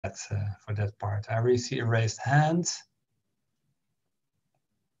for that part. I already see a raised hand.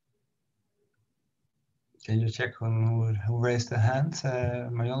 Can you check who raised the hand,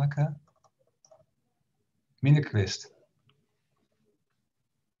 Marjanneke? Minnequist.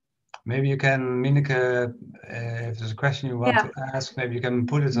 Maybe you can, Minneke, if there's a question you want to ask, maybe you can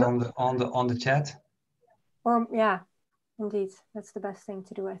put it on the chat. Or yeah, indeed, that's the best thing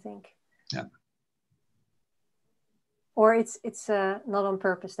to do, I think. Yeah. Or it's not on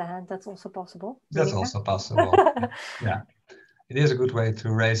purpose, the hand. That's also possible. That's Minneke? also possible. Yeah. It is a good way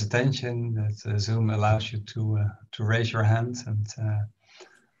to raise attention. That Zoom allows you to raise your hand, and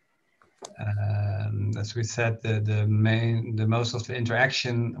as we said, the most of the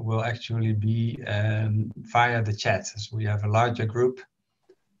interaction will actually be via the chat, as we have a larger group.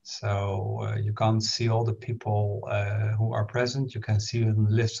 So you can't see all the people who are present. You can see the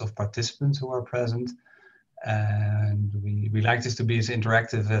list of participants who are present, and we like this to be as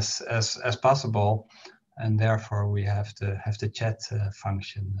interactive as possible. And therefore, we have the chat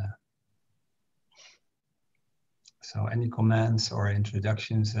function. So any comments or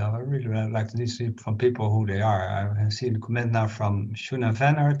introductions, I really like to see from people who they are. I have seen a comment now from Shuna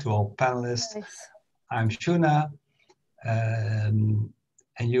Venner to all panelists. Nice. I'm Shuna, and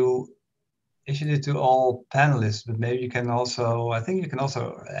you issued it to all panelists, but maybe you can also, I think you can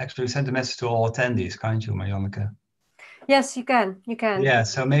also actually send a message to all attendees, can't you, Marjanneke? Yes, you can. You can. Yeah,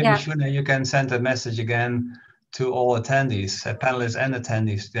 so maybe Shuna, you can send a message again to all attendees, panelists and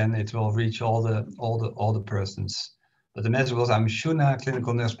attendees. Then it will reach all the persons. But the message was: I'm Shuna,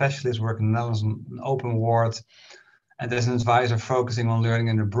 clinical nurse specialist, working in the Netherlands on an open ward, and as an advisor focusing on learning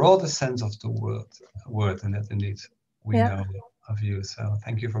in the broadest sense of the word, and that indeed we know of you. So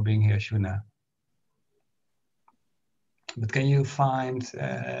thank you for being here, Shuna. But can you find,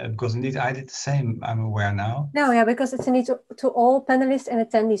 because indeed I did the same, I'm aware now. No, yeah, because it's a need to all panelists and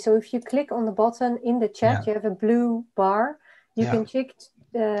attendees. So if you click on the button in the chat, you have a blue bar. You can check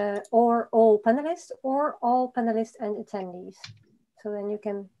or all panelists or all panelists and attendees. So then you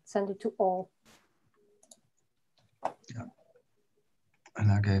can send it to all. Yeah. And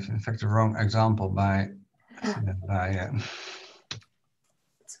I gave, in fact, the wrong example by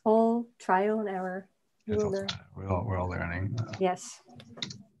It's all trial and error. We're all learning. Yes.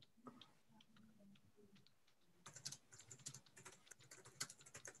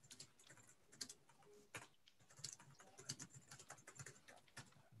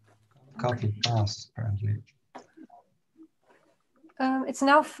 Copy fast, apparently. It's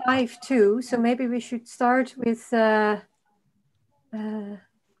now 5:02, so maybe we should start with the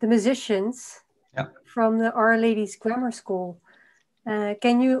musicians from the Our Lady's Grammar School.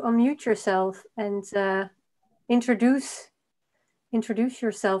 Can you unmute yourself and introduce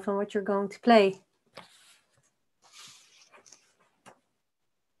yourself and what you're going to play?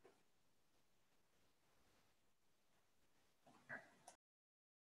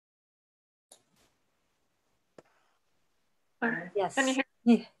 Yes. Can you hear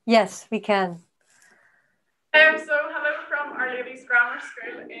me? Yes, we can. So hello from Our Lady's Grammar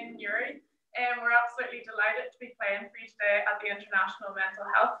School in Uri. We're absolutely delighted to be playing for you today at the International Mental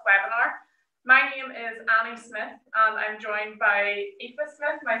Health webinar. My name is Annie Smith, and I'm joined by Aoife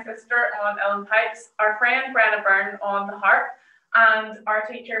Smith, my sister, on Ellen Pipes, our friend Brenna Byrne on the harp, and our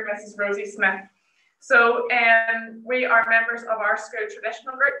teacher, Mrs. Rosie Smith. So we are members of our school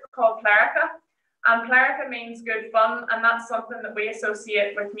traditional group called Plerica. And Plerica means good fun, and that's something that we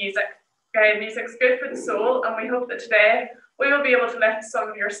associate with music. Music's good for the soul, and we hope that today we will be able to lift some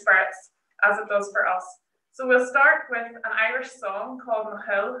of your spirits as it does for us. So we'll start with an Irish song called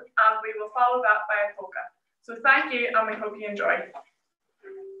Mahill, and we will follow that by a polka. So thank you, and we hope you enjoy.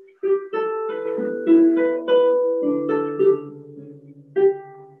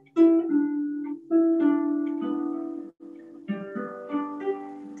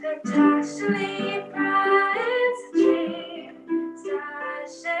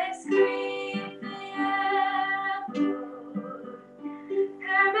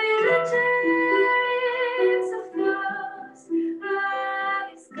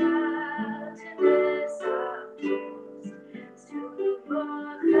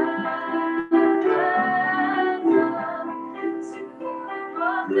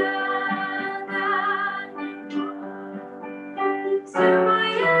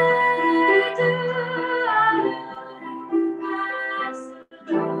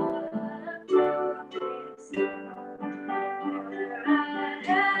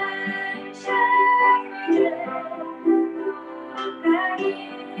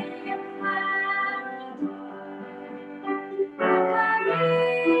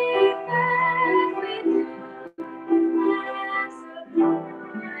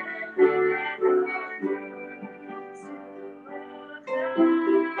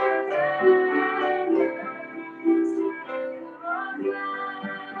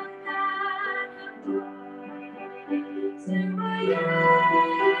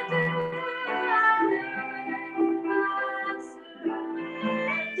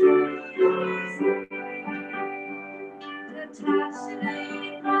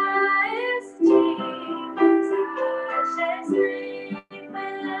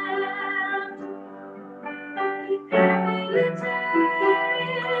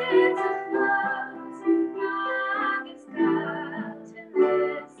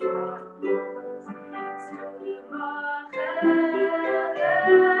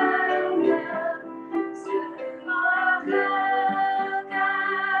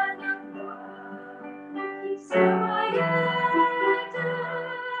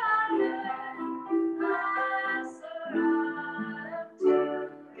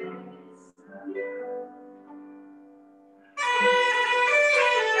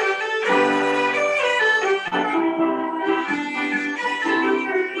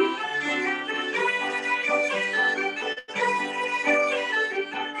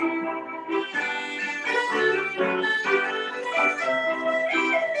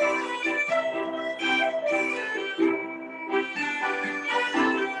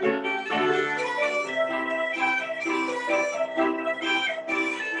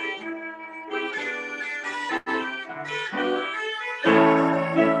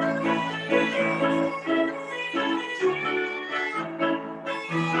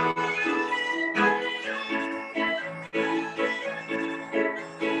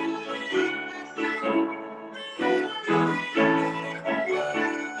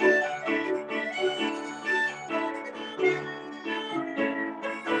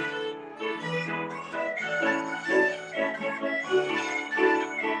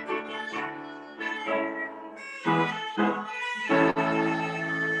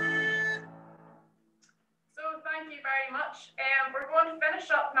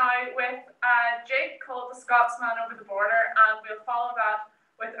 boss man over the border, and we'll follow that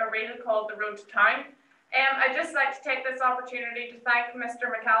with a reel called The Road to Town. I'd just like to take this opportunity to thank Mr.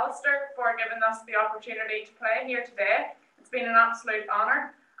 McAllister for giving us the opportunity to play here today. It's been an absolute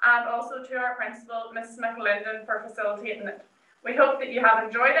honour, and also to our principal, Mrs. McAlinden, for facilitating it. We hope that you have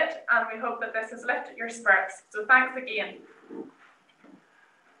enjoyed it, and we hope that this has lifted your spirits. So thanks again.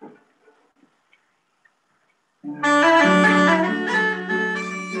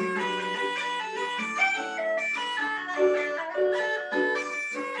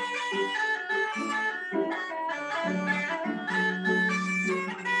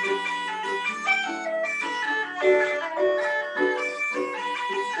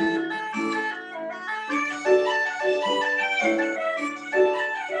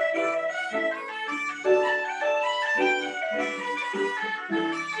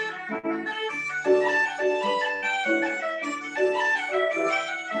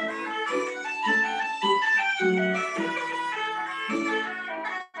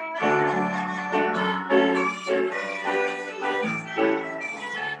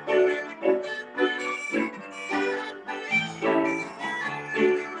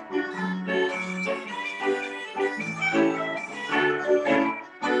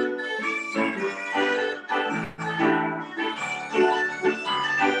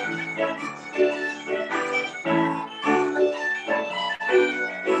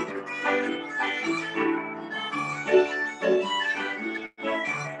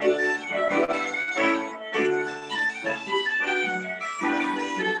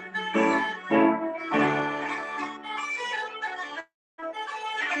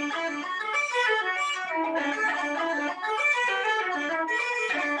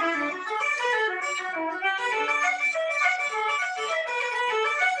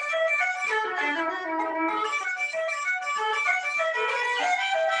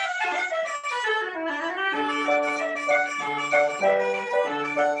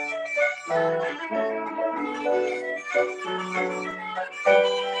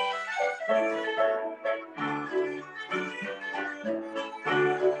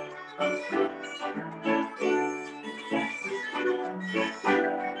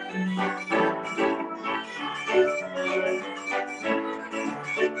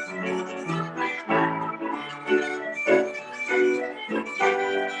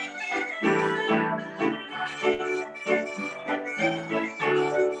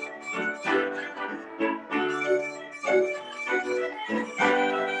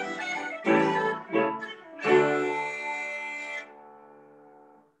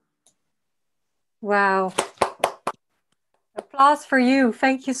 Wow. Applause for you.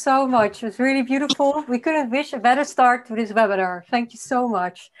 Thank you so much. It was really beautiful. We couldn't wish a better start to this webinar. Thank you so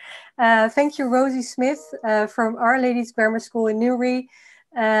much. Thank you, Rosie Smith from Our Ladies Grammar School in Newry,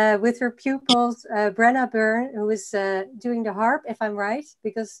 with her pupils, Brenna Byrne, who is doing the harp, if I'm right,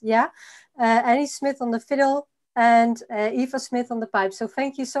 because yeah, Annie Smith on the fiddle, and Eva Smith on the pipe. So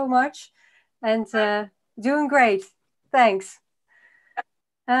thank you so much, and doing great. Thanks.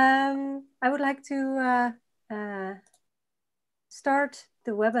 I would like to start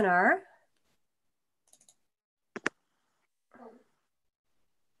the webinar.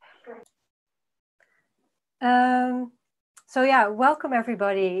 So yeah, welcome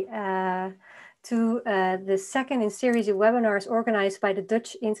everybody to the second in series of webinars organized by the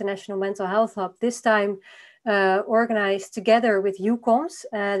Dutch International Mental Health Hub, this time organized together with EUCOMS,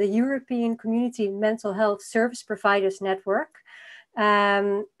 the European Community Mental Health Service Providers Network.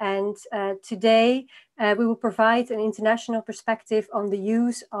 Today we will provide an international perspective on the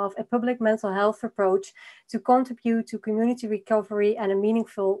use of a public mental health approach to contribute to community recovery and a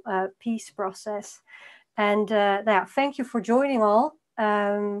meaningful peace process. And yeah, thank you for joining all.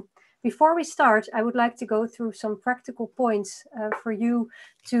 Before we start, I would like to go through some practical points for you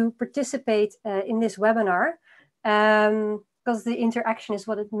to participate in this webinar, because the interaction is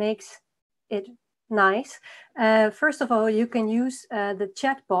what it makes it nice. First of all, you can use the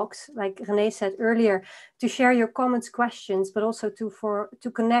chat box, like Renee said earlier, to share your comments, questions, but also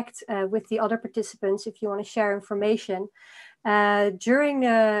to connect with the other participants if you want to share information. During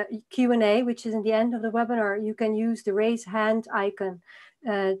the Q&A, which is in the end of the webinar, you can use the raise hand icon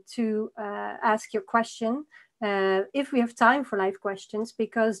to ask your question. If we have time for live questions,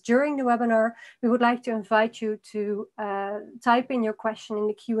 because during the webinar, we would like to invite you to type in your question in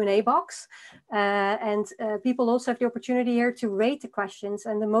the Q&A box. People also have the opportunity here to rate the questions,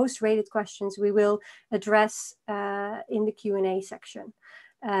 and the most rated questions we will address in the Q&A section.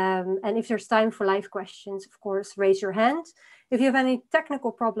 And if there's time for live questions, of course, raise your hand. If you have any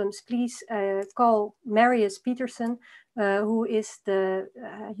technical problems, please call Marius Peterson, who is the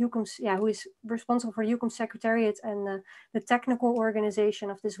EUCOMS, who is responsible for EUCOMS Secretariat and the technical organization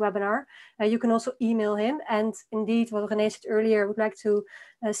of this webinar. You can also email him. And indeed, what René said earlier, I would like to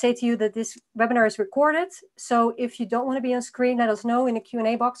say to you that this webinar is recorded. So if you don't want to be on screen, let us know in the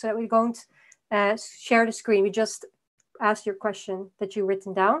Q&A box so that we don't share the screen. We just ask your question that you've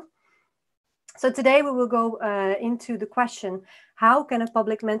written down. So today we will go into the question, how can a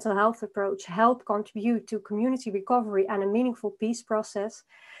public mental health approach help contribute to community recovery and a meaningful peace process?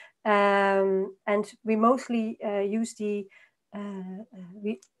 And we mostly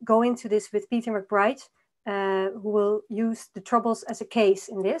we go into this with Peter McBride, who will use the Troubles as a case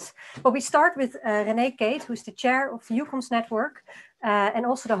in this. But we start with René Kate, who's the chair of the EUCOMS network and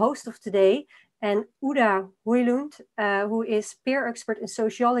also the host of today, and Uda Hoylund, who is peer expert and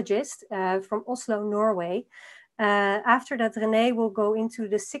sociologist from Oslo, Norway. After that, René will go into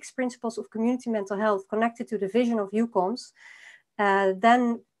the 6 principles of community mental health connected to the vision of EUCOMS.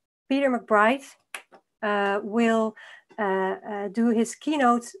 Then Peter McBride will do his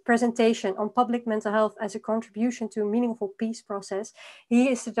keynote presentation on public mental health as a contribution to a meaningful peace process. He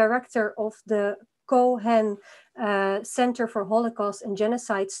is the director of the Cohen Center for Holocaust and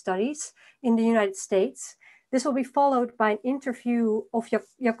Genocide Studies in the United States. This will be followed by an interview of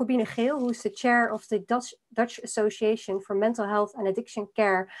Jacobine Geel, who is the chair of the Dutch Association for Mental Health and Addiction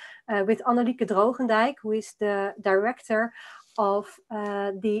Care, with Annelieke Drogendijk, who is the director of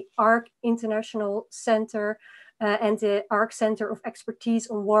the ARC International Center and the ARC Center of Expertise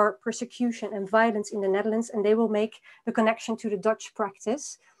on War, Persecution and Violence in the Netherlands, and they will make the connection to the Dutch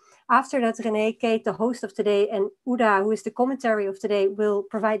practice. After that, René Kate, the host of today, and Uda, who is the commentary of today, will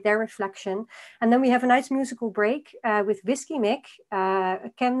provide their reflection. And then we have a nice musical break with Whiskey Mick, a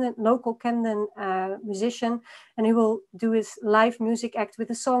local Camden musician, and he will do his live music act with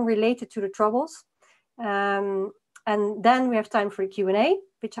a song related to the Troubles. And then we have time for a Q&A,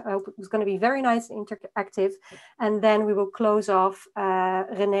 which I hope is going to be very nice and interactive. And then we will close off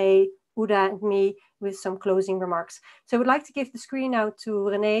René, Uda and me with some closing remarks. So I would like to give the screen now to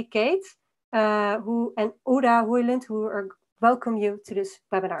René Kate and Uda Hoylund, who welcome you to this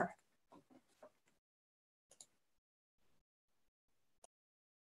webinar.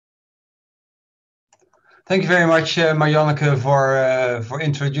 Thank you very much, Marjanneke, for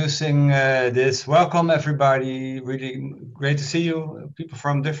introducing this. Welcome, everybody. Really great to see you, people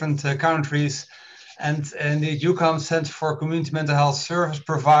from different countries. And the EUCOMS stands for Community Mental Health Service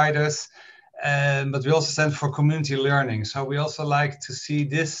Providers, but we also stand for community learning. So we also like to see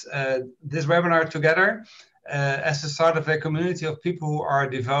this webinar together as the start of a community of people who are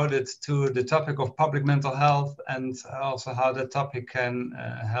devoted to the topic of public mental health and also how that topic can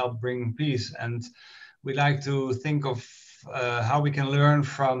help bring peace. And we like to think of how we can learn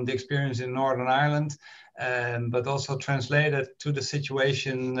from the experience in Northern Ireland, but also translate it to the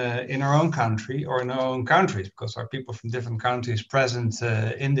situation in our own country or in our own countries, because there are people from different countries present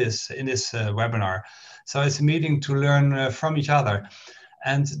in this webinar. So it's a meeting to learn from each other.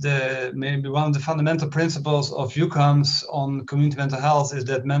 And maybe one of the fundamental principles of EUCOMS on community mental health is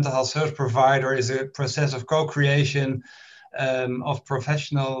that mental health service provider is a process of co-creation of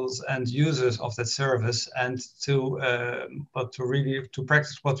professionals and users of that service. And to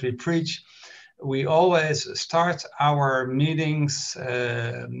practice what we preach, we always start our meetings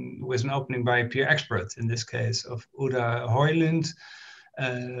with an opening by a peer expert, in this case of Uda Hoylund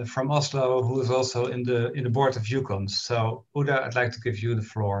from Oslo, who is also in the board of EUCOMS. So Uda, I'd like to give you the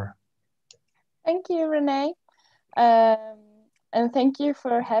floor. Thank you, René. And thank you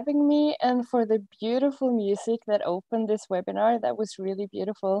for having me and for the beautiful music that opened this webinar. That was really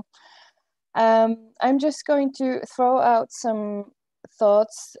beautiful. I'm just going to throw out some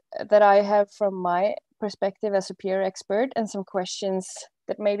thoughts that I have from my perspective as a peer expert and some questions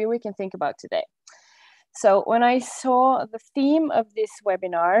that maybe we can think about today. So when I saw the theme of this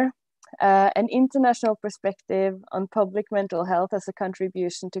webinar, an international perspective on public mental health as a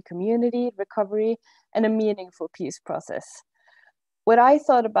contribution to community recovery and a meaningful peace process, what I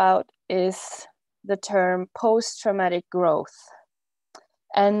thought about is the term post-traumatic growth.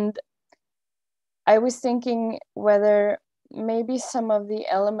 And I was thinking whether maybe some of the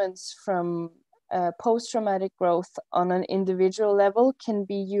elements from post-traumatic growth on an individual level can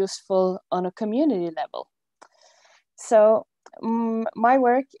be useful on a community level. So my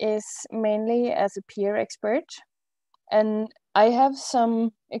work is mainly as a peer expert, and I have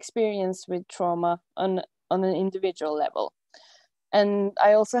some experience with trauma on an individual level. And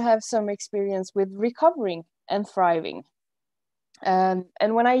I also have some experience with recovering and thriving. And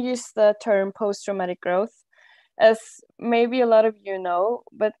when I use the term post-traumatic growth, as maybe a lot of you know,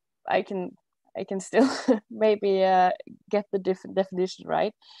 but I can still maybe get the definition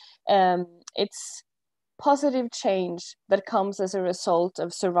right. It's positive change that comes as a result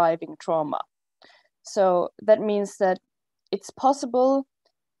of surviving trauma. So that means that it's possible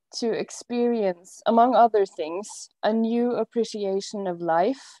to experience, among other things, a new appreciation of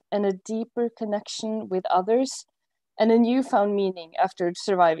life and a deeper connection with others and a newfound meaning after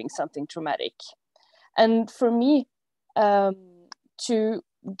surviving something traumatic. And for me, to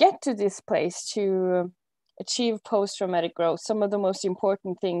get to this place, to achieve post-traumatic growth, some of the most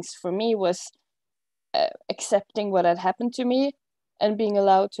important things for me was accepting what had happened to me and being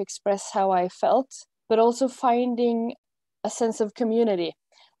allowed to express how I felt, but also finding a sense of community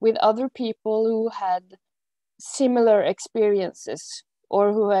with other people who had similar experiences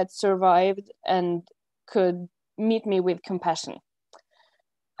or who had survived and could meet me with compassion.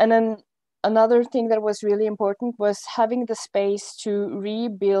 And then another thing that was really important was having the space to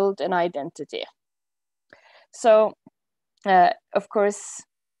rebuild an identity. So, of course,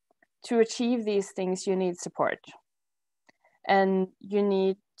 to achieve these things, you need support. And you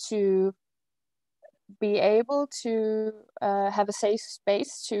need to be able to have a safe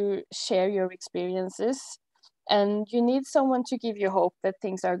space to share your experiences. And you need someone to give you hope that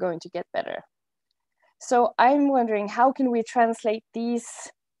things are going to get better. So I'm wondering, how can we translate these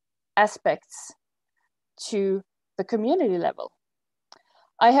aspects to the community level?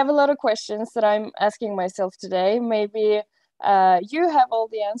 I have a lot of questions that I'm asking myself today. Maybe you have all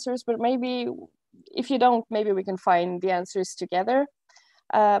the answers, but maybe if you don't, maybe we can find the answers together.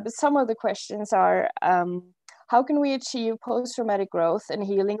 But some of the questions are, how can we achieve post-traumatic growth and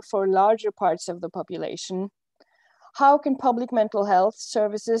healing for larger parts of the population? How can public mental health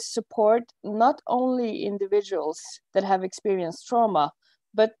services support not only individuals that have experienced trauma,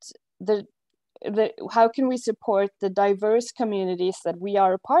 but how can we support the diverse communities that we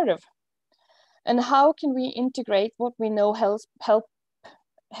are a part of? And how can we integrate what we know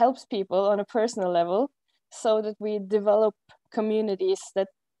helps people on a personal level so that we develop communities that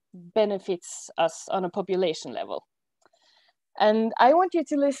benefits us on a population level? And I want you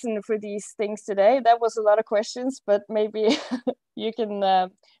to listen for these things today. That was a lot of questions, but maybe you can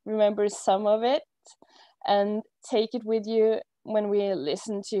remember some of it and take it with you when we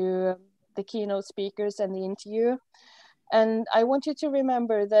listen to the keynote speakers and the interview. And I want you to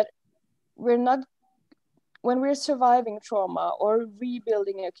remember that when we're surviving trauma or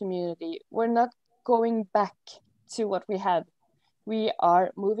rebuilding a community, we're not going back to what we had. We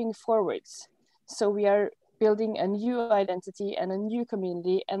are moving forwards. So we are building a new identity and a new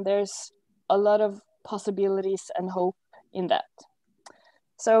community, and there's a lot of possibilities and hope in that.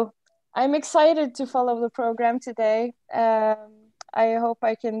 So I'm excited to follow the program today. I hope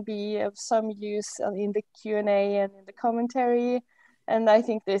I can be of some use in the Q&A and in the commentary. And I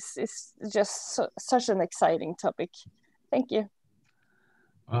think this is just such an exciting topic. Thank you.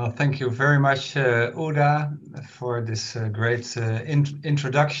 Well, thank you very much, Uda, for this great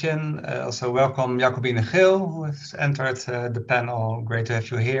introduction. Also welcome Jacobine Geel, who has entered the panel. Great to have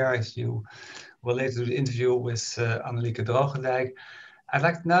you here, as you will later do the interview with Annelieke Drogendijk. I'd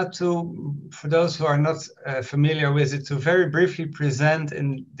like now to, for those who are not familiar with it, to very briefly present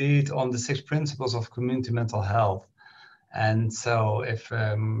indeed on the 6 principles of community mental health. And so if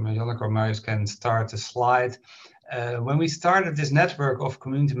Jonneke or Marius can start the slide. When we started this network of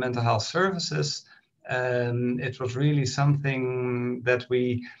community mental health services, it was really something that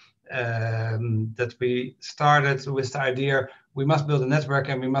we started with the idea we must build a network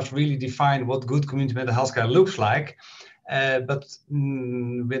and we must really define what good community mental health care looks like. But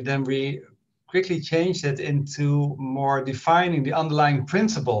then we quickly changed it into more defining the underlying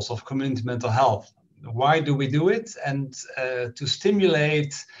principles of community mental health. Why do we do it? And to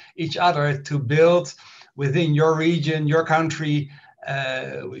stimulate each other to build within your region, your country,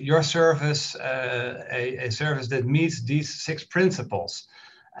 your service, a service that meets these 6 principles.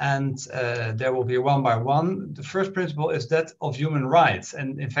 And there will be one by one. The first principle is that of human rights.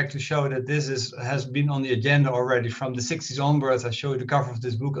 And in fact, to show that this has been on the agenda already from the 60s onwards, I show you the cover of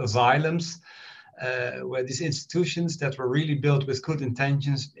this book, Asylums, where these institutions that were really built with good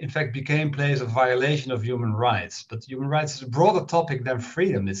intentions, in fact, became places of violation of human rights. But human rights is a broader topic than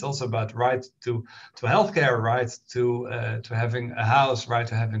freedom. It's also about right to healthcare, right to having a house, right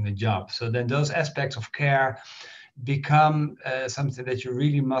to having a job. So then those aspects of care become something that you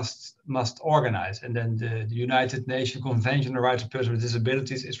really must organize. And then the United Nations Convention on the Rights of Persons with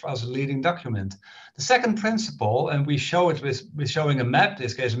Disabilities is for us a leading document. The second principle, and we show it with showing a map, in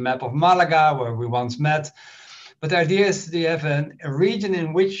this case a map of Malaga, where we once met, But the idea is that you have a region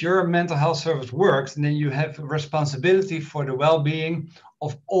in which your mental health service works, and then you have responsibility for the well-being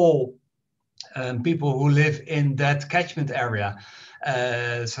of all people who live in that catchment area.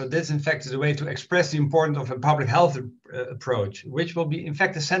 So this, in fact, is a way to express the importance of a public health approach, which will be, in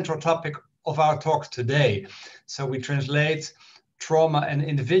fact, the central topic of our talk today. So we translate trauma at an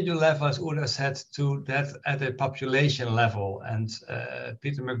individual level, as Uda said, to that at a population level. And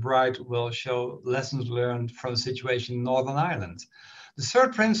Peter McBride will show lessons learned from the situation in Northern Ireland. The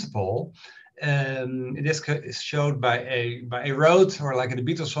third principle, this is showed by a road, or like in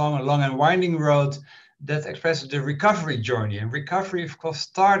the Beatles song, a long and winding road, that expresses the recovery journey. And recovery, of course,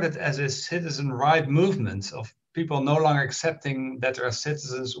 started as a citizen right movement of people no longer accepting that there are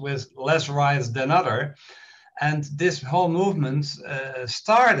citizens with less rights than others. And this whole movement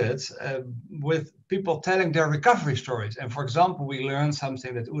started with people telling their recovery stories. And for example, we learned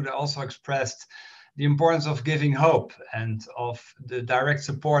something that Uda also expressed, the importance of giving hope and of the direct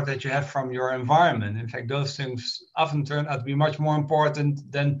support that you have from your environment. In fact, those things often turn out to be much more important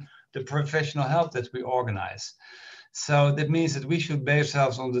than the professional help that we organize. So that means that we should base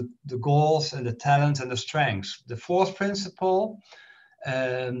ourselves on the goals and the talents and the strengths. The fourth principle,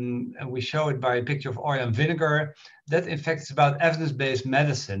 and we show it by a picture of oil and vinegar, that in fact is about evidence-based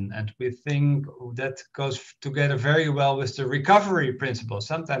medicine. And we think that goes together very well with the recovery principles.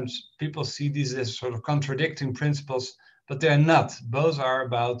 Sometimes people see these as sort of contradicting principles, but they're not. Both are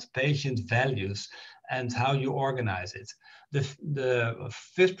about patient values and how you organize it. The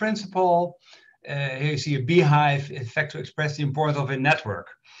fifth principle, here you see a beehive, in fact, to express the importance of a network.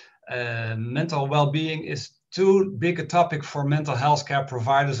 Mental well-being is too big a topic for mental health care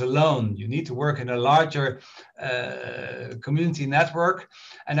providers alone. You need to work in a larger community network.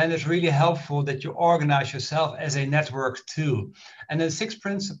 And then it's really helpful that you organize yourself as a network too. And the sixth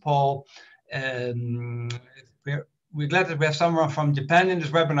principle, we're glad that we have someone from Japan in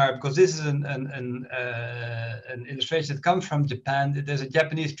this webinar, because this is an illustration that comes from Japan. There's a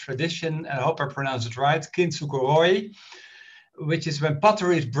Japanese tradition, I hope I pronounce it right, kintsukuroi, which is when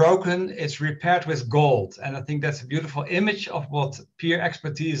pottery is broken, it's repaired with gold. And I think that's a beautiful image of what peer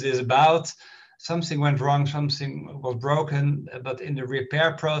expertise is about. Something went wrong, something was broken, but in the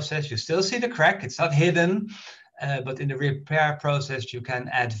repair process, you still see the crack, it's not hidden, but in the repair process, you can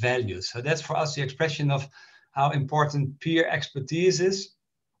add value. So that's for us the expression of how important peer expertise is.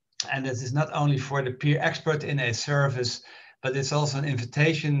 And this is not only for the peer expert in a service, but it's also an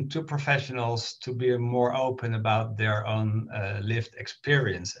invitation to professionals to be more open about their own lived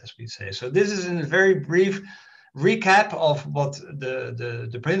experience, as we say. So this is in a very brief recap of what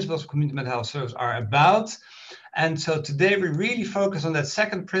the principles of community mental health service are about. And so today we really focus on that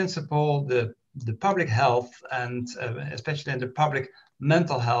second principle, the public health, and especially in the public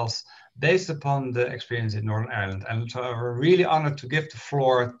mental health, based upon the experience in Northern Ireland. And so we're really honored to give the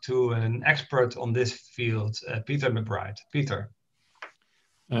floor to an expert on this field, Peter McBride. Peter.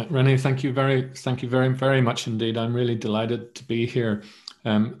 Renee, thank you very much indeed. I'm really delighted to be here.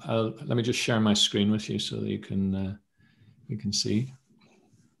 Let me just share my screen with you so that you can see.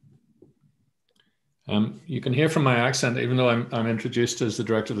 You can hear from my accent, even though I'm introduced as the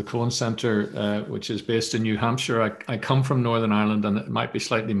director of the Cohen Centre, which is based in New Hampshire. I come from Northern Ireland, and it might be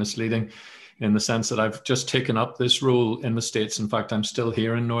slightly misleading in the sense that I've just taken up this role in the States. In fact, I'm still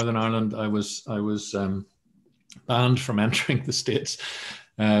here in Northern Ireland. I was banned from entering the States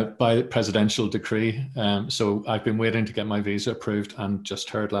by presidential decree. So I've been waiting to get my visa approved, and just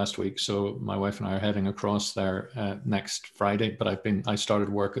heard last week. So my wife and I are heading across there next Friday, but I started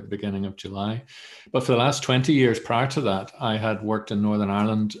work at the beginning of July. But for the last 20 years prior to that, I had worked in Northern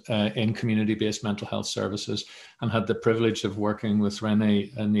Ireland in community-based mental health services, and had the privilege of working with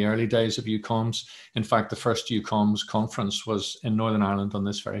Renee in the early days of EUCOMS. In fact, the first EUCOMS conference was in Northern Ireland on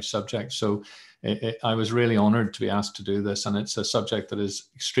this very subject. So I was really honored to be asked to do this, and it's a subject that is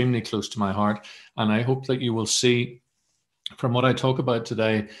extremely close to my heart. And I hope that you will see from what I talk about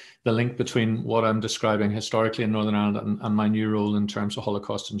today, the link between what I'm describing historically in Northern Ireland and my new role in terms of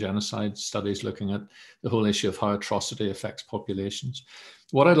Holocaust and genocide studies, looking at the whole issue of how atrocity affects populations.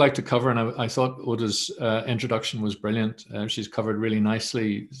 What I'd like to cover, and I thought Uda's introduction was brilliant. She's covered really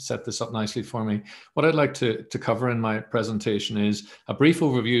nicely, set this up nicely for me. What I'd like to cover in my presentation is a brief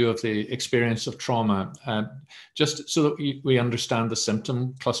overview of the experience of trauma, just so that we understand the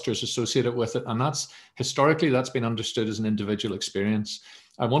symptom clusters associated with it. And that's historically, that's been understood as an individual experience.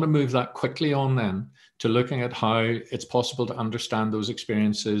 I want to move that quickly on then to looking at how it's possible to understand those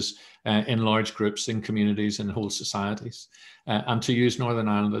experiences in large groups, in communities, in whole societies, and to use Northern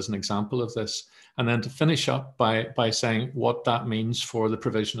Ireland as an example of this. And then to finish up by saying what that means for the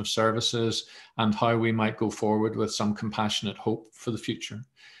provision of services and how we might go forward with some compassionate hope for the future.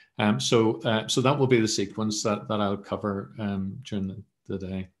 So that will be the sequence that I'll cover during the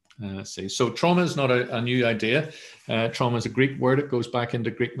day. So trauma is not a new idea. Trauma is a Greek word. It goes back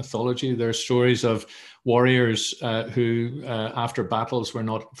into Greek mythology. There are stories of warriors who, after battles, were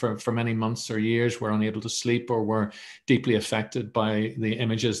not for many months or years, were unable to sleep or were deeply affected by the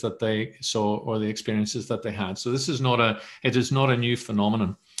images that they saw or the experiences that they had. So this is not a new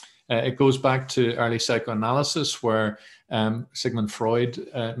phenomenon. It goes back to early psychoanalysis, where Sigmund Freud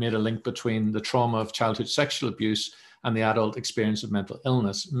made a link between the trauma of childhood sexual abuse and the adult experience of mental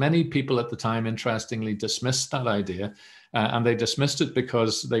illness. Many people at the time, interestingly, dismissed that idea, and they dismissed it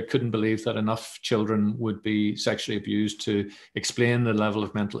because they couldn't believe that enough children would be sexually abused to explain the level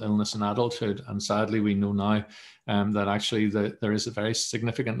of mental illness in adulthood. And sadly, we know now that actually there is a very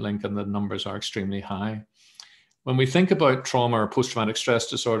significant link, and the numbers are extremely high. When we think about trauma or post-traumatic stress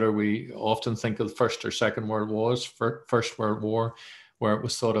disorder, we often think of the First or Second World Wars. First World War, where it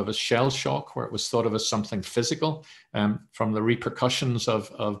was thought of as shell shock, where it was thought of as something physical from the repercussions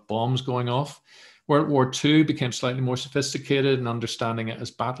of bombs going off. World War II became slightly more sophisticated in understanding it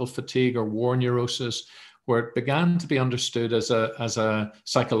as battle fatigue or war neurosis, where it began to be understood as a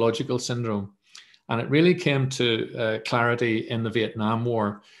psychological syndrome. And it really came to clarity in the Vietnam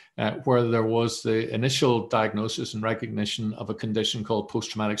War, where there was the initial diagnosis and recognition of a condition called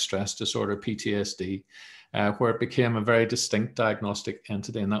post-traumatic stress disorder, PTSD, where it became a very distinct diagnostic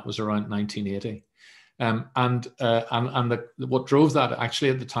entity, and that was around 1980. What drove that actually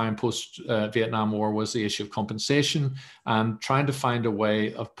at the time post-Vietnam War was the issue of compensation and trying to find a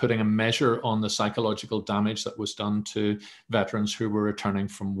way of putting a measure on the psychological damage that was done to veterans who were returning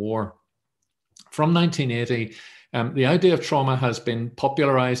from war. From 1980, the idea of trauma has been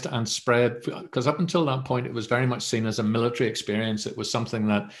popularized and spread, because up until that point, it was very much seen as a military experience. It was something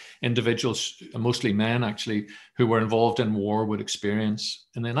that individuals, mostly men actually, who were involved in war would experience.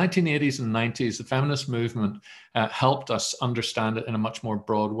 In the 1980s and 90s, the feminist movement helped us understand it in a much more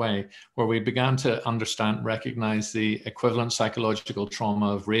broad way, where we began to understand, recognize the equivalent psychological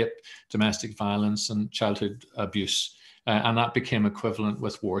trauma of rape, domestic violence, and childhood abuse. And that became equivalent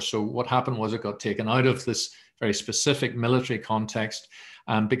with war. So what happened was it got taken out of this very specific military context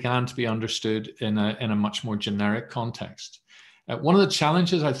and began to be understood in a much more generic context. One of the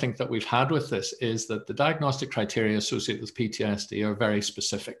challenges I think that we've had with this is that the diagnostic criteria associated with PTSD are very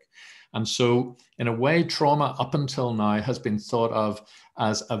specific. And so in a way, trauma up until now has been thought of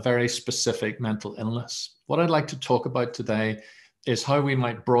as a very specific mental illness. What I'd like to talk about today is how we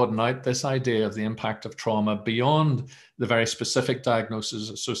might broaden out this idea of the impact of trauma beyond the very specific diagnoses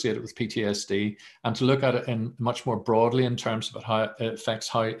associated with PTSD, and to look at it in much more broadly in terms of how it affects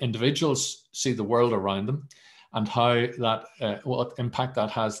how individuals see the world around them, and how that what impact that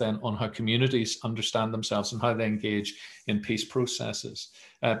has then on how communities understand themselves and how they engage in peace processes.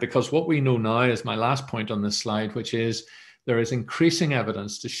 Because what we know now is my last point on this slide, which is there is increasing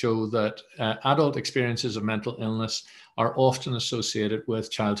evidence to show that adult experiences of mental illness are often associated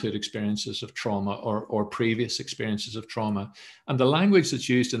with childhood experiences of trauma or previous experiences of trauma. And the language that's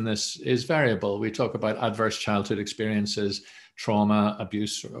used in this is variable. We talk about adverse childhood experiences, trauma,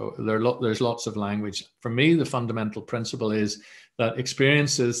 abuse. There's lots of language. For me, the fundamental principle is that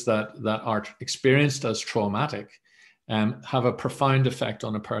experiences that are experienced as traumatic have a profound effect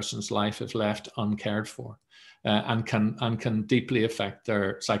on a person's life if left uncared for. And can deeply affect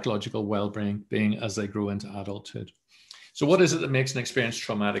their psychological well-being as they grow into adulthood. So what is it that makes an experience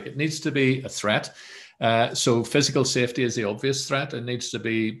traumatic? It needs to be a threat. So physical safety is the obvious threat. It needs to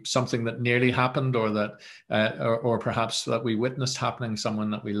be something that nearly happened, or that, or perhaps that we witnessed happening, someone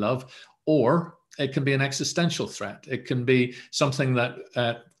that we love. Or it can be an existential threat. It can be something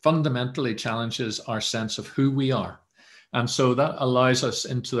that fundamentally challenges our sense of who we are. And so that allows us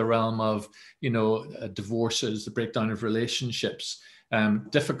into the realm of, divorces, the breakdown of relationships,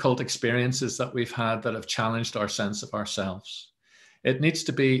 difficult experiences that we've had that have challenged our sense of ourselves. It needs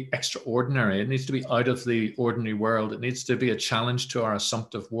to be extraordinary. It needs to be out of the ordinary world. It needs to be a challenge to our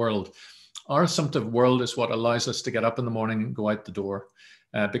assumptive world. Our assumptive world is what allows us to get up in the morning and go out the door,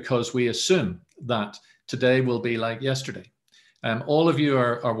 because we assume that today will be like yesterday. All of you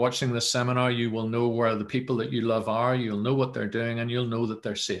are watching this seminar. You will know where the people that you love are. You'll know what they're doing, and you'll know that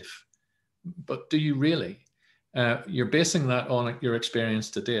they're safe. But do you really? You're basing that on your experience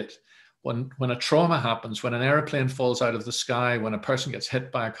to date. when a trauma happens, when an airplane falls out of the sky, when a person gets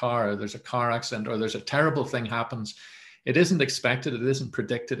hit by a car, or there's a car accident, or there's a terrible thing happens, it isn't expected, it isn't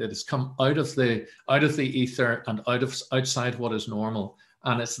predicted, it has come out of the ether and outside what is normal.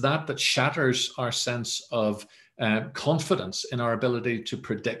 And it's that shatters our sense of confidence in our ability to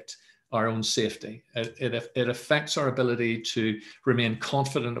predict our own safety. It affects our ability to remain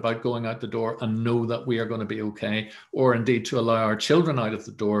confident about going out the door and know that we are going to be okay, or indeed to allow our children out of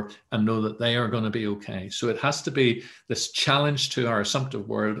the door and know that they are going to be okay. So it has to be this challenge to our assumptive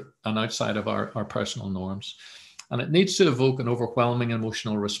world and outside of our personal norms. And it needs to evoke an overwhelming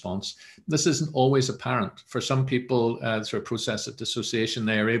emotional response. This isn't always apparent. For some people, through a process of dissociation,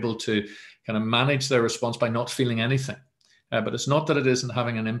 they are able to kind of manage their response by not feeling anything. But it's not that it isn't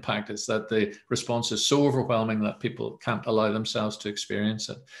having an impact, it's that the response is so overwhelming that people can't allow themselves to experience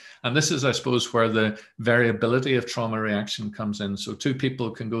it. And this is, I suppose, where the variability of trauma reaction comes in. So two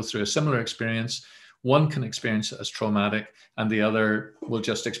people can go through a similar experience. One can experience it as traumatic and the other will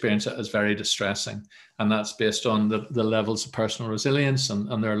just experience it as very distressing. And that's based on the levels of personal resilience,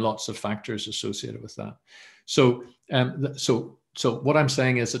 and there are lots of factors associated with that. So what I'm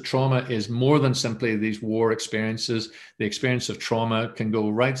saying is that trauma is more than simply these war experiences. The experience of trauma can go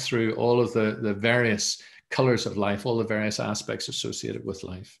right through all of the various colors of life, all the various aspects associated with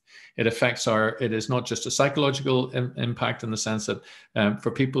life. It is not just a psychological impact in the sense that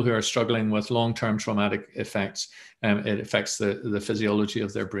for people who are struggling with long-term traumatic effects, it affects the physiology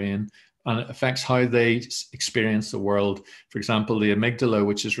of their brain, and it affects how they experience the world. For example, the amygdala,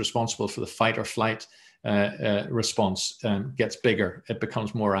 which is responsible for the fight or flight response, gets bigger. It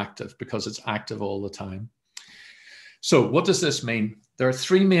becomes more active because it's active all the time. So what does this mean? There are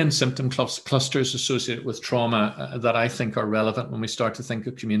three main symptom clusters associated with trauma that I think are relevant when we start to think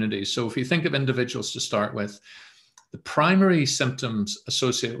of communities. So if you think of individuals to start with, the primary symptoms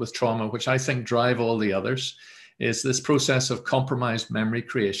associated with trauma, which I think drive all the others, is this process of compromised memory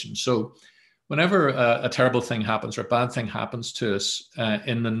creation. So whenever a terrible thing happens or a bad thing happens to us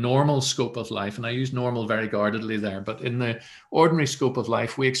in the normal scope of life, and I use normal very guardedly there, but in the ordinary scope of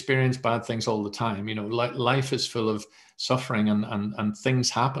life, we experience bad things all the time. You know, life is full of suffering and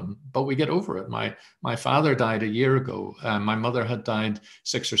things happen, but we get over it. My father died a year ago. My mother had died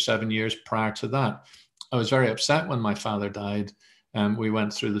 6 or 7 years prior to that. I was very upset when my father died. We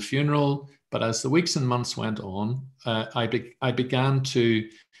went through the funeral, but as the weeks and months went on, I began to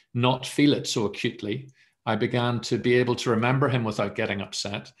not feel it so acutely. I began to be able to remember him without getting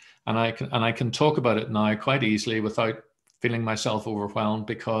upset. And I can talk about it now quite easily without feeling myself overwhelmed,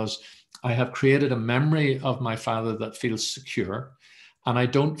 because I have created a memory of my father that feels secure. And I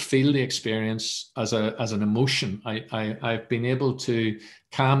don't feel the experience as an emotion. I've been able to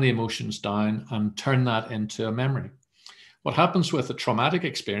calm the emotions down and turn that into a memory. What happens with a traumatic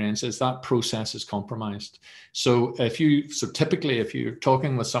experience is that process is compromised. So typically, if you're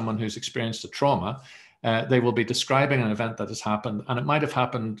talking with someone who's experienced a trauma, they will be describing an event that has happened, and it might have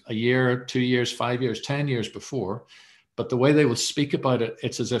happened a year, 2 years, 5 years, 10 years before, but the way they will speak about it,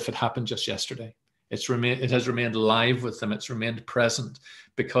 it's as if it happened just yesterday. It has remained alive with them. It's remained present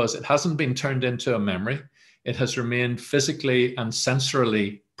because it hasn't been turned into a memory. It has remained physically and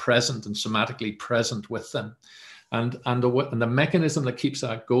sensorily present and somatically present with them. And the mechanism that keeps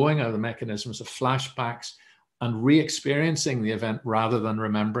that going are the mechanisms of flashbacks and re-experiencing the event rather than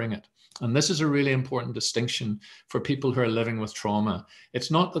remembering it. And this is a really important distinction for people who are living with trauma.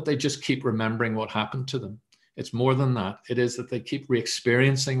 It's not that they just keep remembering what happened to them. It's more than that. It is that they keep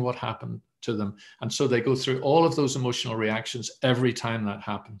re-experiencing what happened to them. And so they go through all of those emotional reactions every time that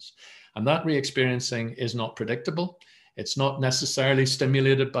happens. And that re-experiencing is not predictable. It's not necessarily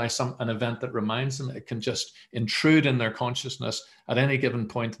stimulated by an event that reminds them. It can just intrude in their consciousness at any given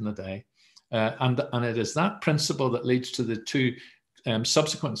point in the day. And it is that principle that leads to the two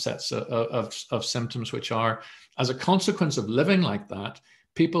subsequent sets of symptoms, which are, as a consequence of living like that,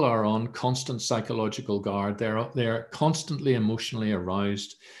 people are on constant psychological guard. They're constantly emotionally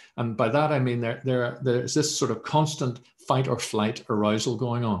aroused. And by that, I mean there's this sort of constant fight or flight arousal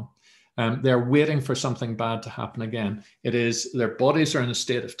going on. They're waiting for something bad to happen again. It is their bodies are in a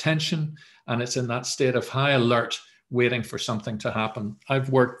state of tension, and it's in that state of high alert, waiting for something to happen. I've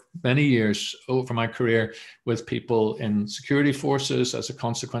worked many years over my career with people in security forces as a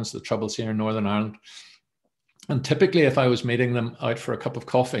consequence of the troubles here in Northern Ireland. And typically, if I was meeting them out for a cup of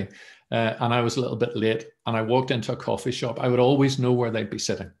coffee and I was a little bit late and I walked into a coffee shop, I would always know where they'd be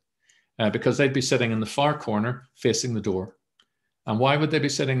sitting because they'd be sitting in the far corner facing the door. And why would they be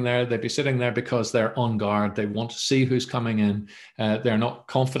sitting there? They'd be sitting there because they're on guard. They want to see who's coming in. They're not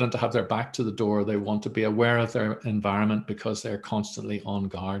confident to have their back to the door. They want to be aware of their environment because they're constantly on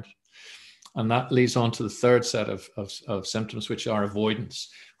guard. And that leads on to the third set of symptoms, which are avoidance,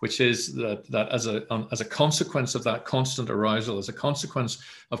 which is that as a consequence of that constant arousal, as a consequence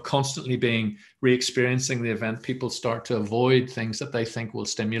of constantly re-experiencing the event, people start to avoid things that they think will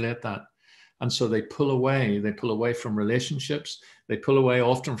stimulate that. And so they pull away from relationships, they pull away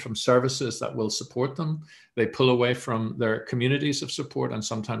often from services that will support them, they pull away from their communities of support, and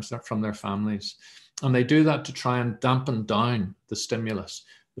sometimes from their families. And they do that to try and dampen down the stimulus.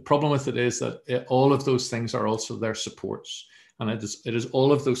 The problem with it is that all of those things are also their supports. And it is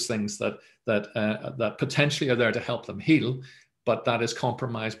all of those things that potentially are there to help them heal, but that is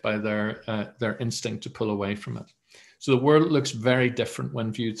compromised by their instinct to pull away from it. So the world looks very different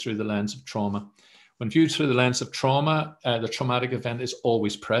when viewed through the lens of trauma. When viewed through the lens of trauma, the traumatic event is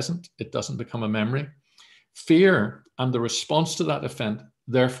always present. It doesn't become a memory. Fear and the response to that event,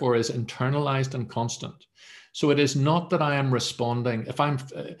 therefore, is internalized and constant. So it is not that I am responding.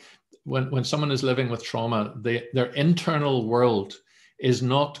 When someone is living with trauma, their internal world is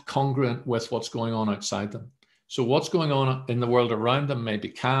not congruent with what's going on outside them. So what's going on in the world around them may be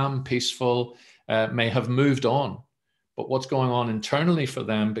calm, peaceful, may have moved on. But what's going on internally for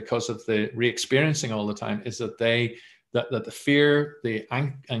them, because of the re-experiencing all the time, is that the fear, the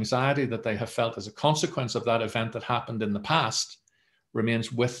anxiety that they have felt as a consequence of that event that happened in the past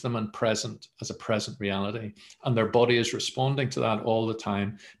remains with them and present as a present reality. And their body is responding to that all the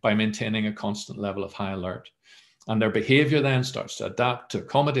time by maintaining a constant level of high alert. And their behavior then starts to adapt to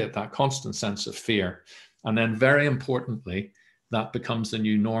accommodate that constant sense of fear. And then, very importantly, that becomes the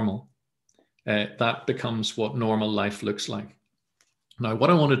new normal. That becomes what normal life looks like. Now, what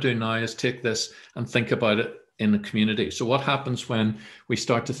I want to do now is take this and think about it in the community. So what happens when we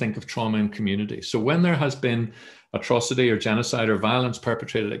start to think of trauma in community? So when there has been atrocity or genocide or violence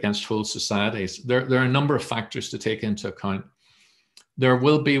perpetrated against whole societies, there are a number of factors to take into account. There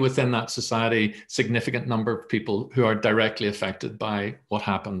will be within that society significant number of people who are directly affected by what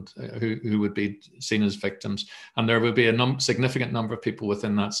happened, who would be seen as victims. And there will be a significant number of people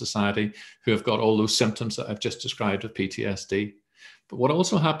within that society who have got all those symptoms that I've just described of PTSD. But what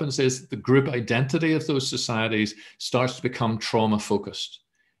also happens is the group identity of those societies starts to become trauma focused.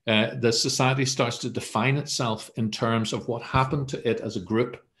 The society starts to define itself in terms of what happened to it as a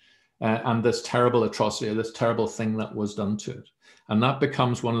group and this terrible atrocity, this terrible thing that was done to it. And that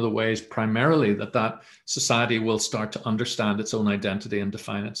becomes one of the ways primarily that society will start to understand its own identity and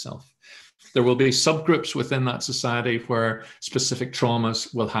define itself. There will be subgroups within that society where specific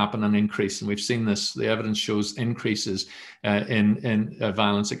traumas will happen and increase. And we've seen this, the evidence shows increases in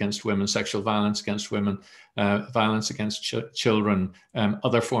violence against women, sexual violence against women, violence against children,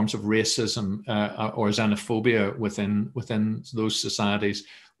 other forms of racism or xenophobia within those societies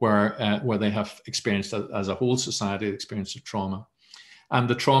where they have experienced, as a whole society, the experience of trauma. And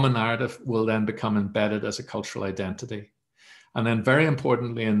the trauma narrative will then become embedded as a cultural identity. And then very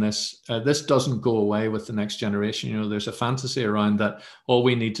importantly in this, this doesn't go away with the next generation. You know, there's a fantasy around that all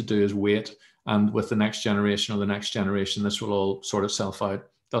we need to do is wait, and with the next generation or the next generation, this will all sort of self out.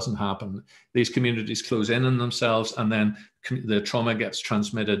 Doesn't happen. These communities close in on themselves, and then the trauma gets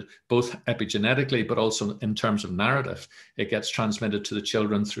transmitted both epigenetically, but also in terms of narrative. It gets transmitted to the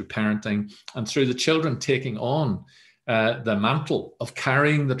children through parenting, and through the children taking on the mantle of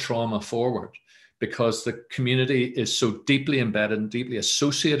carrying the trauma forward, because the community is so deeply embedded and deeply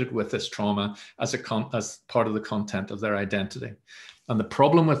associated with this trauma as part of the content of their identity. And the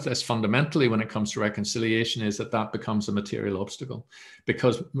problem with this fundamentally when it comes to reconciliation is that becomes a material obstacle,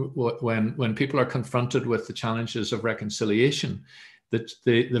 because when people are confronted with the challenges of reconciliation,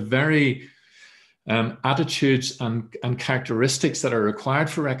 the very attitudes and characteristics that are required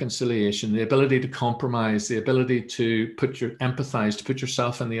for reconciliation, the ability to compromise, the ability to empathize, to put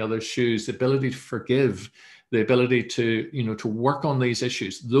yourself in the other's shoes, the ability to forgive, the ability to work on these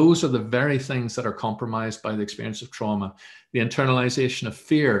issues, those are the very things that are compromised by the experience of trauma. The internalization of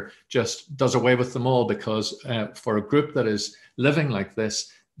fear just does away with them all, because for a group that is living like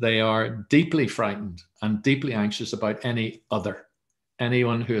this, they are deeply frightened and deeply anxious about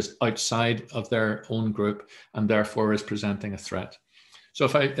anyone who is outside of their own group and therefore is presenting a threat. So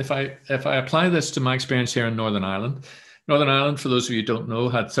if I apply this to my experience here in Northern Ireland, for those of you who don't know,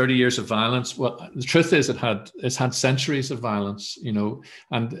 had 30 years of violence. Well, the truth is it's had centuries of violence, you know.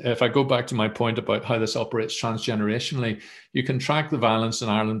 And if I go back to my point about how this operates transgenerationally, you can track the violence in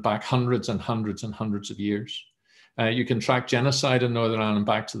Ireland back hundreds and hundreds and hundreds of years. You can track genocide in Northern Ireland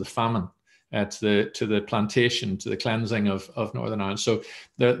back to the famine. To the plantation, to the cleansing of Northern Ireland. So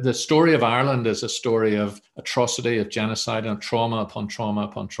the story of Ireland is a story of atrocity, of genocide, and trauma upon trauma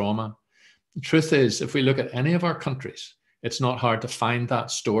upon trauma. The truth is, if we look at any of our countries, It's not hard to find that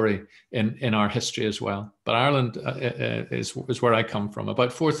story in our history as well. But Ireland is where I come from.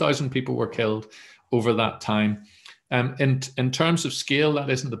 About 4,000 people were killed over that time. In terms of scale, that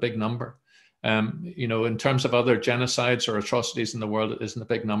isn't a big number. You know, in terms of other genocides or atrocities in the world, it isn't a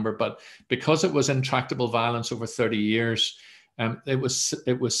big number. But because it was intractable violence over 30 years, it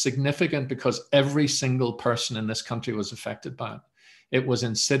was significant because every single person in this country was affected by it. It was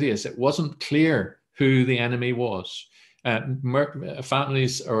insidious. It wasn't clear who the enemy was.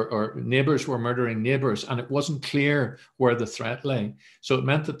 Families or neighbors were murdering neighbors, and it wasn't clear where the threat lay. So it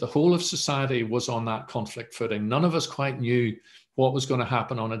meant that the whole of society was on that conflict footing. None of us quite knew what was going to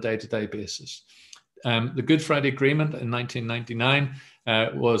happen on a day-to-day basis. The Good Friday Agreement in 1999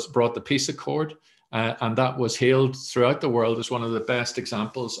 brought the peace accord, and that was hailed throughout the world as one of the best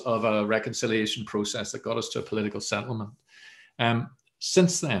examples of a reconciliation process that got us to a political settlement.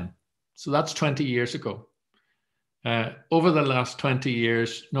 Since then, so that's 20 years ago, over the last 20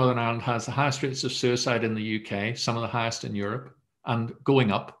 years, Northern Ireland has the highest rates of suicide in the UK, some of the highest in Europe, and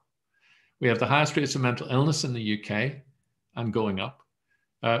going up. We have the highest rates of mental illness in the UK and going up.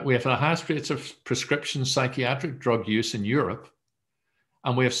 We have the highest rates of prescription psychiatric drug use in Europe,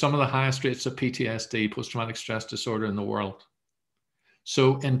 and we have some of the highest rates of PTSD, post-traumatic stress disorder, in the world.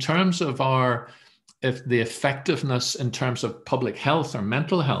 So in terms of the effectiveness in terms of public health or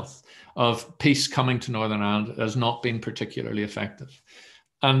mental health of peace coming to Northern Ireland has not been particularly effective.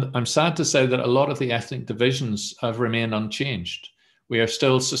 And I'm sad to say that a lot of the ethnic divisions have remained unchanged. We are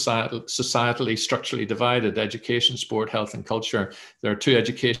still societally, structurally divided: education, sport, health, and culture. There are two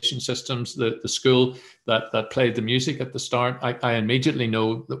education systems. The school that played the music at the start, I immediately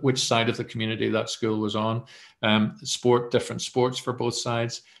know which side of the community that school was on. Sport, different sports for both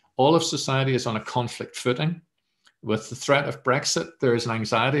sides. All of society is on a conflict footing. With the threat of Brexit, there is an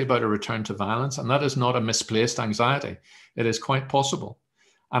anxiety about a return to violence, and that is not a misplaced anxiety. It is quite possible.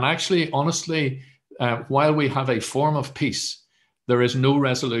 And actually, honestly, while we have a form of peace, there is no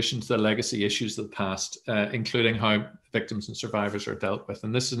resolution to the legacy issues of the past, including how victims and survivors are dealt with.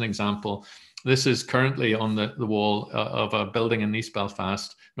 And this is an example. This is currently on the wall of a building in North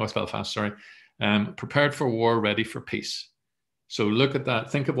Belfast, prepared for war, ready for peace. So look at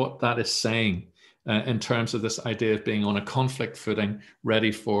that. Think of what that is saying in terms of this idea of being on a conflict footing,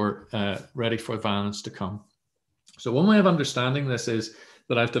 ready for violence to come. So one way of understanding this is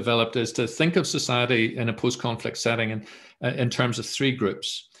that I've developed is to think of society in a post-conflict setting in terms of three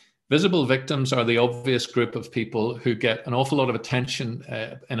groups. Visible victims are the obvious group of people who get an awful lot of attention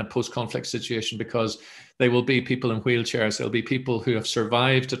in a post-conflict situation because they will be people in wheelchairs. They'll be people who have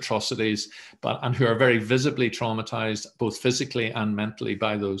survived atrocities and who are very visibly traumatized, both physically and mentally,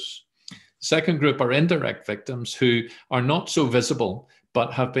 by those. The second group are indirect victims who are not so visible,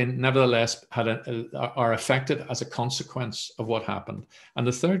 but have been nevertheless are affected as a consequence of what happened. And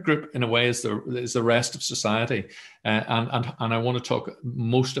the third group, in a way, is the rest of society. And I want to talk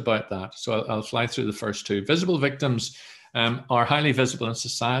most about that. So I'll fly through the first two. Visible victims are highly visible in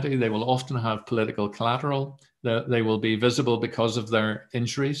society. They will often have political collateral. They will be visible because of their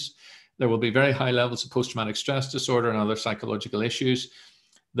injuries. There will be very high levels of post-traumatic stress disorder and other psychological issues.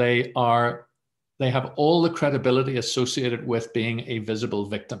 They have all the credibility associated with being a visible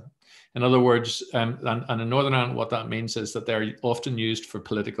victim. In other words, and in Northern Ireland, what that means is that they're often used for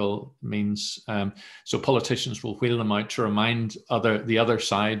political means. So politicians will wheel them out to remind the other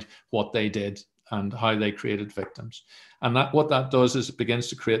side what they did and how they created victims. And what that does is it begins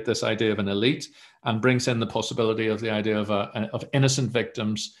to create this idea of an elite and brings in the possibility of the idea of innocent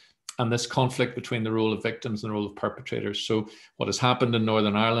victims and this conflict between the role of victims and the role of perpetrators. So what has happened in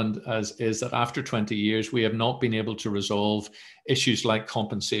Northern Ireland is that after 20 years, we have not been able to resolve issues like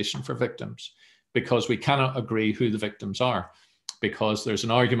compensation for victims because we cannot agree who the victims are, because there's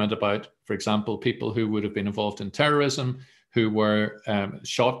an argument about, for example, people who would have been involved in terrorism, who were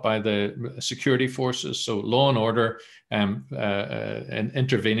shot by the security forces, so law and order, and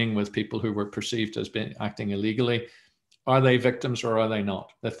intervening with people who were perceived as acting illegally. Are they victims or are they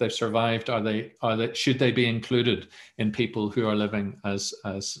not? If they've survived, should they be included in people who are living with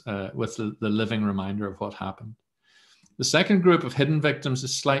the living reminder of what happened? The second group of hidden victims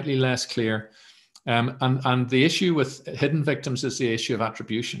is slightly less clear. And the issue with hidden victims is the issue of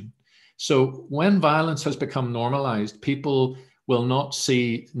attribution. So when violence has become normalized, people will not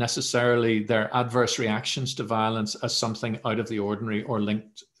see necessarily their adverse reactions to violence as something out of the ordinary or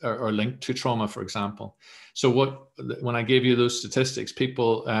linked to trauma, for example. So when I gave you those statistics,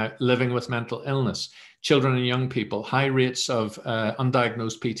 people living with mental illness, children and young people, high rates of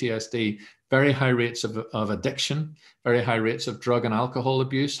undiagnosed PTSD, very high rates of addiction, very high rates of drug and alcohol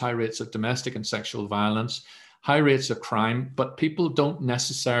abuse, high rates of domestic and sexual violence, high rates of crime, but people don't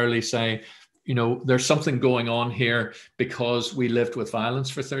necessarily say, you know, there's something going on here because we lived with violence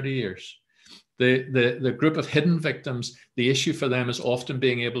for 30 years. The group of hidden victims, the issue for them is often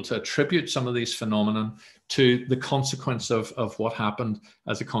being able to attribute some of these phenomena to the consequence of what happened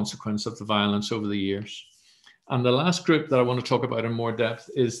as a consequence of the violence over the years. And the last group that I want to talk about in more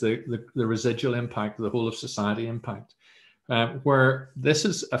depth is the residual impact, the whole of society impact, where this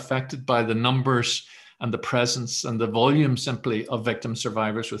is affected by the numbers and the presence and the volume simply of victim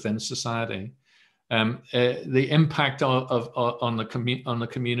survivors within society. The impact on the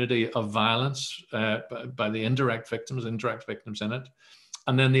community of violence by the indirect victims in it,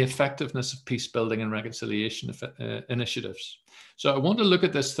 and then the effectiveness of peace building and reconciliation initiatives. So I want to look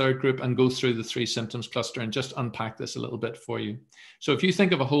at this third group and go through the 3 symptoms cluster and just unpack this a little bit for you. So if you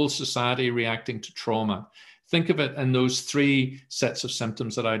think of a whole society reacting to trauma, think of it in those 3 sets of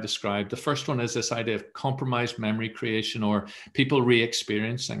symptoms that I described. The first one is this idea of compromised memory creation or people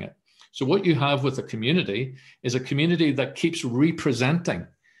re-experiencing it. So what you have with a community is a community that keeps representing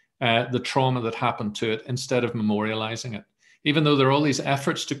the trauma that happened to it instead of memorializing it. Even though there are all these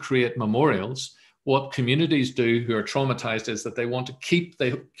efforts to create memorials, what communities do who are traumatized is that they want to keep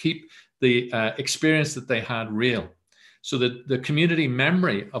the experience that they had real. So that the community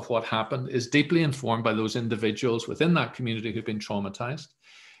memory of what happened is deeply informed by those individuals within that community who've been traumatized.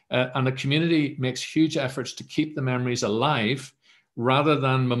 And the community makes huge efforts to keep the memories alive rather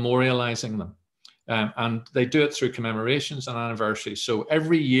than memorializing them. And they do it through commemorations and anniversaries. So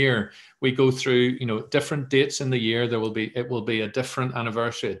every year we go through, you know, different dates in the year. It will be a different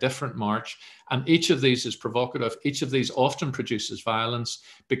anniversary, a different march. And each of these is provocative. Each of these often produces violence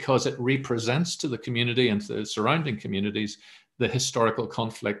because it represents to the community and to the surrounding communities the historical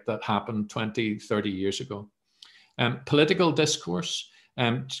conflict that happened 20, 30 years ago. Political discourse,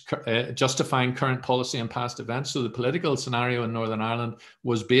 justifying current policy and past events. So the political scenario in Northern Ireland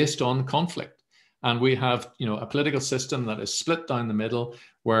was based on conflict. And we have, you know, a political system that is split down the middle,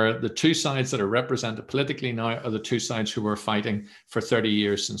 where the 2 sides that are represented politically now are the 2 sides who were fighting for 30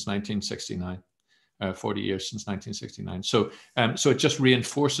 years since 1969, 40 years since 1969. So it just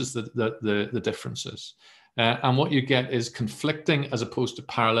reinforces the differences. And what you get is conflicting as opposed to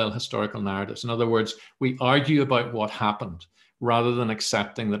parallel historical narratives. In other words, we argue about what happened rather than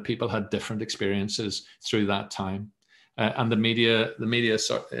accepting that people had different experiences through that time. And the media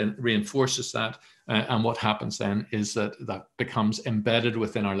reinforces that. And what happens then is that becomes embedded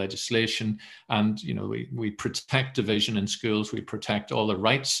within our legislation. And, you know, we protect division in schools. We protect all the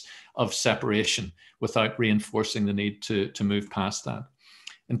rights of separation without reinforcing the need to move past that.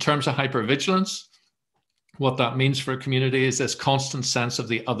 In terms of hypervigilance, what that means for a community is this constant sense of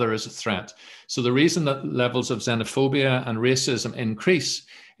the other as a threat. So the reason that levels of xenophobia and racism increase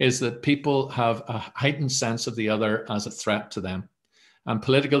is that people have a heightened sense of the other as a threat to them. And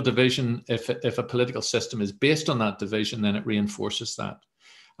political division, if a political system is based on that division, then it reinforces that.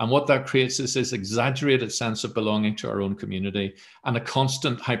 And what that creates is this exaggerated sense of belonging to our own community and a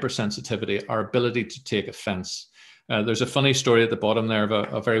constant hypersensitivity, our ability to take offense. There's a funny story at the bottom there of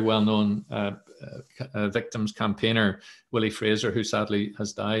a very well-known victims campaigner, Willie Fraser, who sadly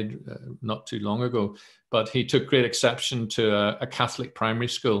has died not too long ago. But he took great exception to a Catholic primary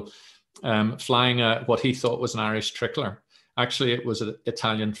school flying what he thought was an Irish tricolor. Actually, it was an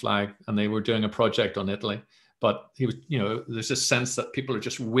Italian flag, and they were doing a project on Italy. But he was, you know, there's this sense that people are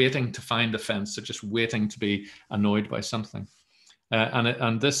just waiting to find offense. They're just waiting to be annoyed by something.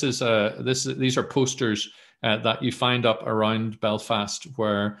 And these are posters that you find up around Belfast,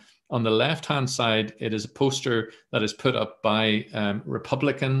 where on the left-hand side, it is a poster that is put up by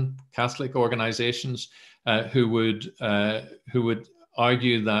Republican Catholic organizations who would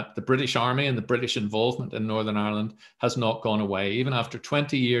argue that the British Army and the British involvement in Northern Ireland has not gone away. Even after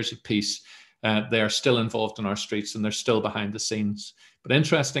 20 years of peace, they are still involved in our streets and they're still behind the scenes. But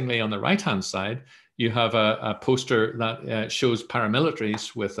interestingly, on the right-hand side, you have a poster that shows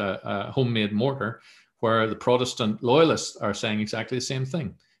paramilitaries with a homemade mortar, where the Protestant loyalists are saying exactly the same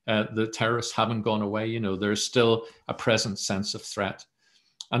thing. The terrorists haven't gone away. You know, there's still a present sense of threat.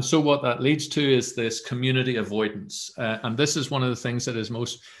 And so what that leads to is this community avoidance. And this is one of the things that is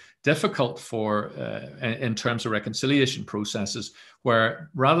most difficult for in terms of reconciliation processes, where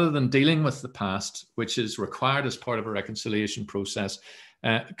rather than dealing with the past, which is required as part of a reconciliation process,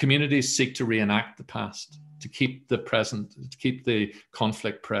 communities seek to reenact the past, to keep the present, to keep the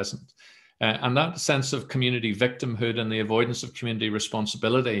conflict present. And that sense of community victimhood and the avoidance of community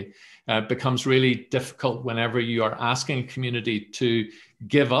responsibility becomes really difficult whenever you are asking a community to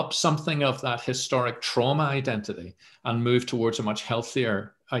give up something of that historic trauma identity and move towards a much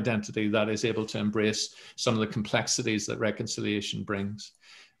healthier identity that is able to embrace some of the complexities that reconciliation brings.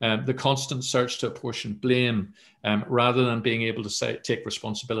 The constant search to apportion blame rather than being able to take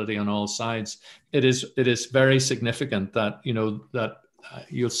responsibility on all sides. It is very significant that, you know, that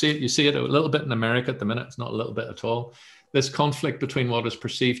you see it a little bit in America at the minute. It's not a little bit at all. This conflict between what is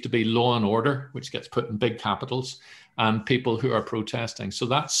perceived to be law and order, which gets put in big capitals, and people who are protesting. So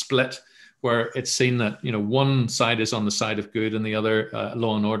that split where it's seen that, you know, one side is on the side of good and the other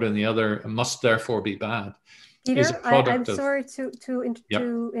law and order, and the other must therefore be bad. Peter, I'm sorry to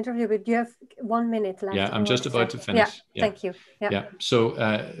interview, but you have 1 minute left. Yeah, I'm just about to finish. Yeah, thank you. Yeah. So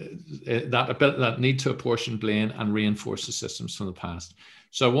that need to apportion blame and reinforce the systems from the past.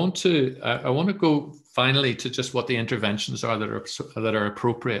 So I want to go finally to just what the interventions are that are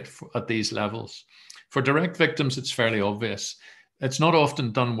appropriate at these levels. For direct victims, it's fairly obvious. It's not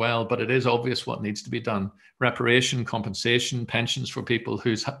often done well, but it is obvious what needs to be done. Reparation, compensation, pensions for people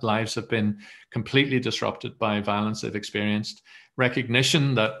whose lives have been completely disrupted by violence they've experienced,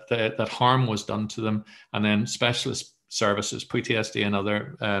 recognition that harm was done to them, and then specialist services, PTSD and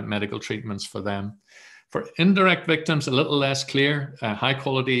other medical treatments for them. For indirect victims, a little less clear, high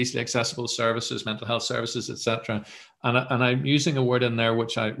quality, easily accessible services, mental health services, etc. And I'm using a word in there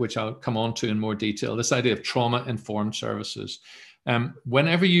which I'll come on to in more detail, this idea of trauma-informed services.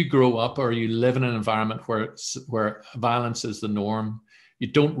 Whenever you grow up or you live in an environment where violence is the norm, you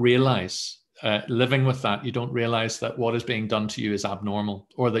don't realize, living with that, you don't realize that what is being done to you is abnormal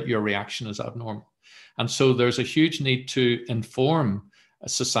or that your reaction is abnormal. And so there's a huge need to inform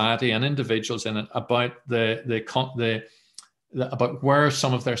society and individuals in it about about where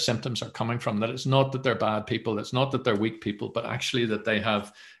some of their symptoms are coming from, that it's not that they're bad people, it's not that they're weak people, but actually that they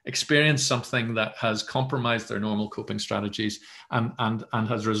have experienced something that has compromised their normal coping strategies and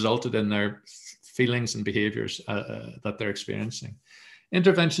has resulted in their feelings and behaviors that they're experiencing.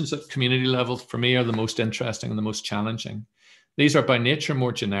 Interventions at community level, for me, are the most interesting and the most challenging. These are by nature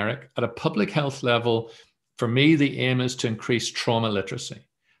more generic. At a public health level, for me, the aim is to increase trauma literacy.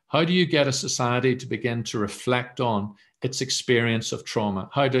 How do you get a society to begin to reflect on its experience of trauma,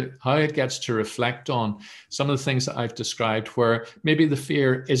 how it gets to reflect on some of the things that I've described, where maybe the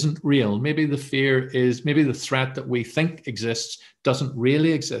fear isn't real, maybe the threat that we think exists doesn't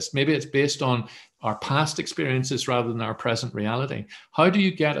really exist, maybe it's based on our past experiences rather than our present reality. How do you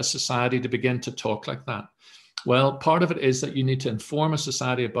get a society to begin to talk like that? Well, part of it is that you need to inform a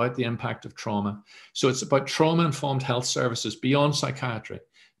society about the impact of trauma. So it's about trauma-informed health services beyond psychiatry,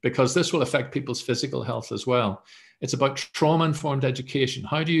 because this will affect people's physical health as well. It's about trauma-informed education.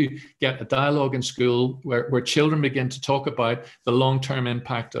 How do you get a dialogue in school where children begin to talk about the long-term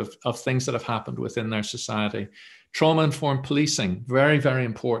impact of things that have happened within their society? Trauma-informed policing, very, very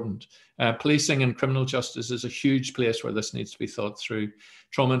important. Policing and criminal justice is a huge place where this needs to be thought through.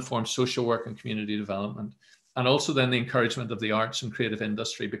 Trauma-informed social work and community development. And also then the encouragement of the arts and creative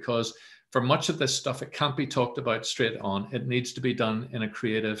industry, because for much of this stuff, it can't be talked about straight on. It needs to be done in a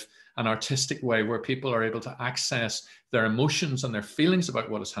creative and artistic way where people are able to access their emotions and their feelings about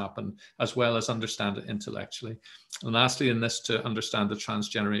what has happened, as well as understand it intellectually. And lastly, in this, to understand the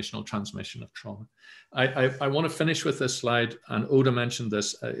transgenerational transmission of trauma. I want to finish with this slide, and Oda mentioned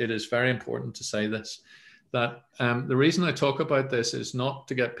this. It is very important to say this, that the reason I talk about this is not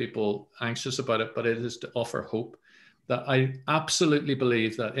to get people anxious about it, but it is to offer hope. That I absolutely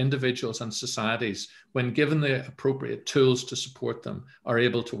believe that individuals and societies, when given the appropriate tools to support them, are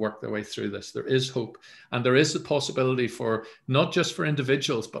able to work their way through this. There is hope, and there is the possibility for not just for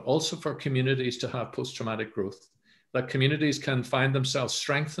individuals, but also for communities to have post-traumatic growth. That communities can find themselves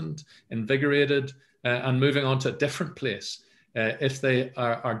strengthened, invigorated, and moving on to a different place if they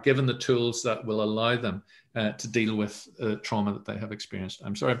are given the tools that will allow them to deal with trauma that they have experienced.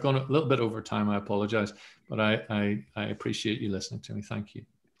 I'm sorry, I've gone a little bit over time. I apologize, but I appreciate you listening to me. Thank you.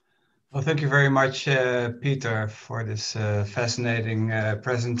 Well, thank you very much, Peter, for this fascinating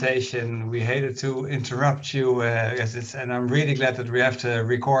presentation. We hated to interrupt you, and I'm really glad that we have the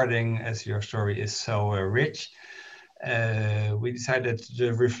recording, as your story is so rich. We decided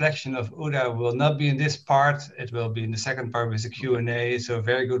the reflection of Uda will not be in this part. It will be in the second part with the Q&A. So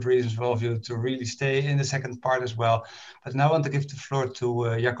very good reasons for all of you to really stay in the second part as well. But now I want to give the floor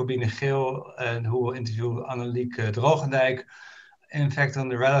to Jacobine Geel, who will interview Anneliek Drogendijk, in fact, on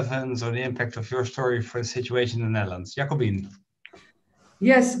the relevance or the impact of your story for the situation in the Netherlands. Jacobine.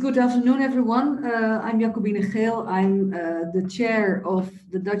 Yes, good afternoon, everyone. I'm Jacobine Geel. I'm the chair of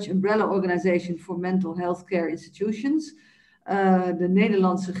the Dutch Umbrella Organization for Mental Health Care Institutions, the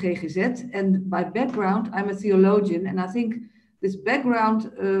Nederlandse GGZ. And by background, I'm a theologian, and I think this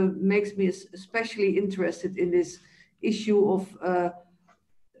background makes me especially interested in this issue of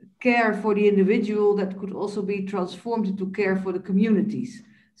care for the individual that could also be transformed into care for the communities.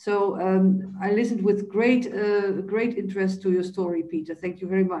 So I listened with great interest to your story, Peter. Thank you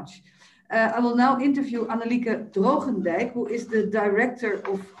very much. I will now interview Annelieke Drogendijk, who is the director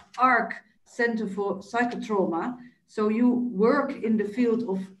of ARC Center for Psychotrauma. So you work in the field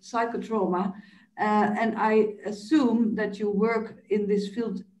of psychotrauma, and I assume that you work in this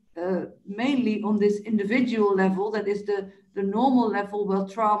field mainly on this individual level, that is the normal level where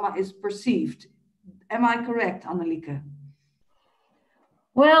trauma is perceived. Am I correct, Annelieke?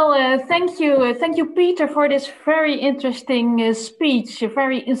 Well, thank you, Peter, for this very interesting speech, a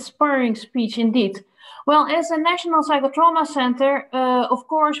very inspiring speech indeed. Well, as a National Psychotrauma Center, of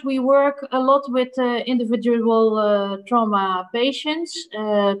course, we work a lot with individual trauma patients,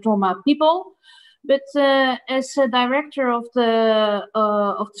 trauma people. But as a director of the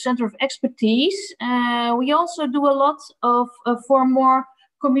Center of Expertise, we also do a lot of for more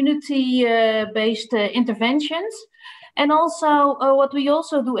community-based interventions. And also what we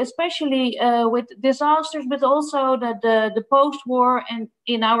also do, especially with disasters, but also the post-war, and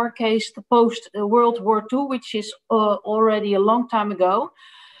in our case, the post-World War II, which is already a long time ago.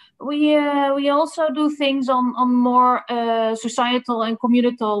 We also do things on more societal and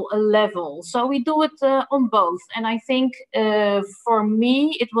communal level. So we do it on both. And I think for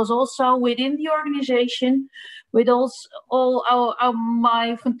me, it was also within the organization with all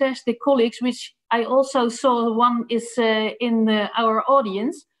my fantastic colleagues, which I also saw one is in our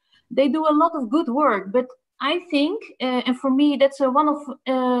audience. They do a lot of good work, but I think, and for me, that's one of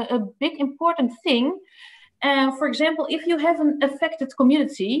a big important thing. For example, if you have an affected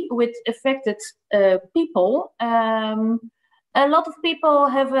community with affected people, a lot of people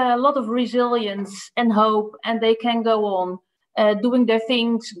have a lot of resilience and hope, and they can go on doing their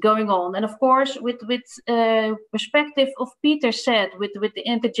things going on. And of course, with perspective of Peter said, with the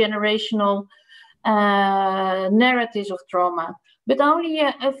intergenerational narratives of trauma, but only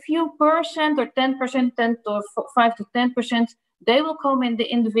a few percent or 10%, 10 or 5 to 10%, they will come in the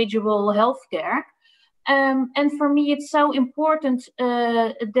individual healthcare. And for me, it's so important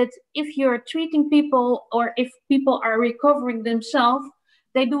that if you're treating people or if people are recovering themselves,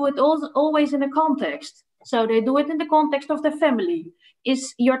 they do it always in a context. So they do it in the context of their family.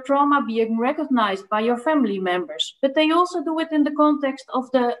 Is your trauma being recognized by your family members? But they also do it in the context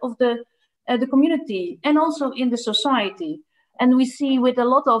of the community and also in the society. And we see with a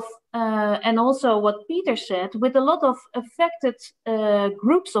lot of, and also what Peter said, with a lot of affected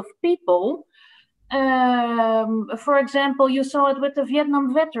groups of people. For example, you saw it with the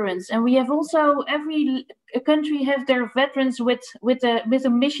Vietnam veterans, and we have also every country have their veterans with a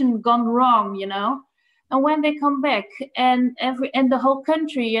mission gone wrong, you know. And when they come back, and the whole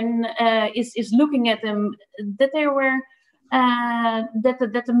country is looking at them, that they were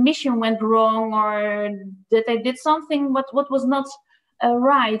that the mission went wrong, or that they did something what was not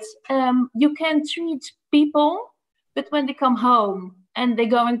right. You can treat people, but when they come home and they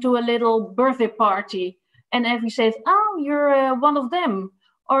go into a little birthday party, and everybody says, "Oh, you're one of them,"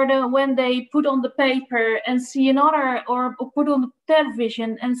 or when they put on the paper and see another, or put on the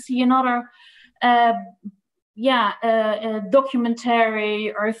television and see another.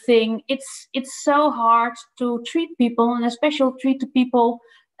 Documentary or thing. It's so hard to treat people, and especially treat the people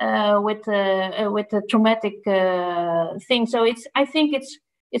with a traumatic thing. So I think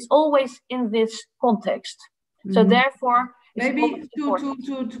it's always in this context. Mm-hmm. So therefore, maybe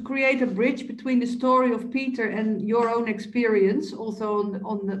to create a bridge between the story of Peter and your own experience, also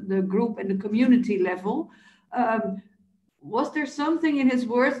on the group and the community level. Was there something in his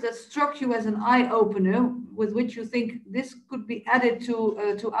words that struck you as an eye-opener, with which you think this could be added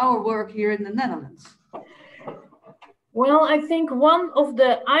to our work here in the Netherlands? Well, I think one of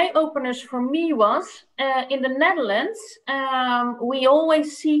the eye-openers for me was, in the Netherlands, we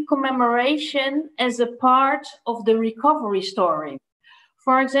always see commemoration as a part of the recovery story.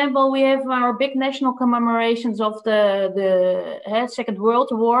 For example, we have our big national commemorations of the Second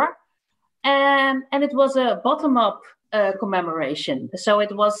World War, and it was a bottom-up commemoration. So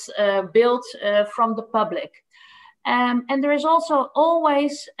it was built from the public. And there is also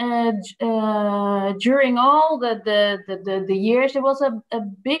always, during all the years, there was a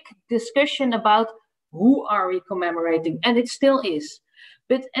big discussion about who are we commemorating, and it still is.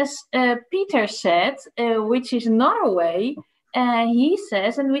 But as Peter said, which is another way, he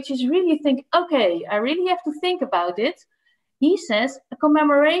says, and which is really think, okay, I really have to think about it. He says a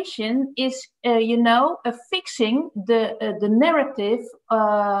commemoration is, fixing the narrative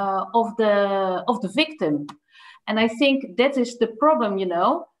of the victim, and I think that is the problem.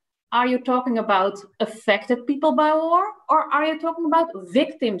 Are you talking about affected people by war, or are you talking about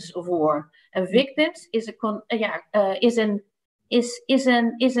victims of war? And victims is an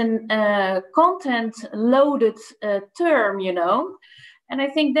content-loaded term, and I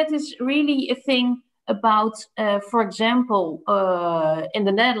think that is really a thing about, for example, in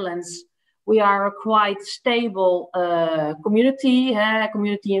the Netherlands, we are a quite stable community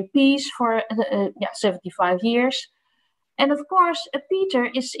in peace for 75 years. And of course, Peter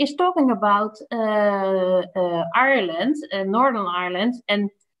is talking about Ireland, Northern Ireland, and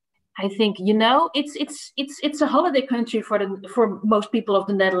I think it's a holiday country for most people of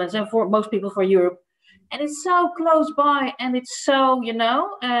the Netherlands and for most people for Europe, and it's so close by, and it's so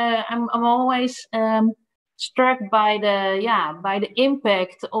I'm always struck by the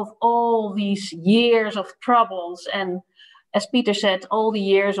impact of all these years of troubles, and as Peter said, all the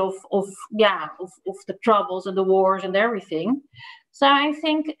years of the troubles and the wars and everything. So I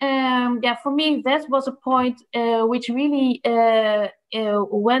think, for me, that was a point which really,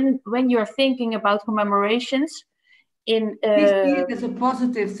 when you're thinking about commemorations, we see it as a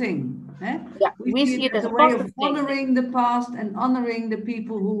positive thing. Eh? Yeah, we see it as a way of honoring the past and honoring the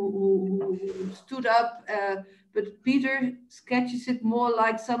people who stood up. But Peter sketches it more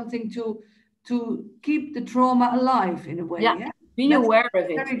like something to keep the trauma alive in a way. Yeah. Be aware of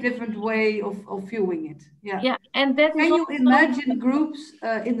it. A very different way of viewing it. Yeah. Yeah, and that Can you imagine groups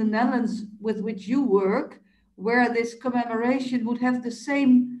in the Netherlands with which you work, where this commemoration would have the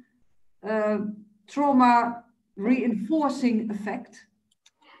same trauma reinforcing effect,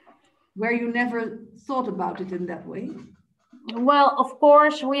 where you never thought about it in that way? Well, of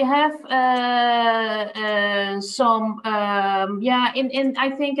course, we have some. I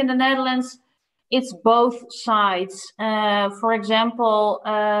think in the Netherlands, it's both sides. For example,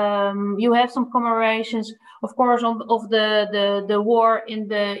 you have some commemorations, of course, of the war in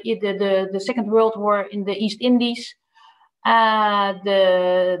the Second World War in the East Indies,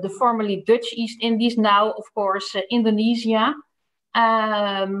 the formerly Dutch East Indies, now of course Indonesia,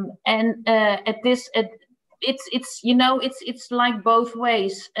 it's like both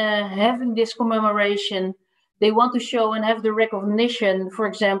ways. Having this commemoration, they want to show and have the recognition, for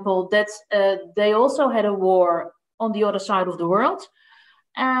example, that they also had a war on the other side of the world.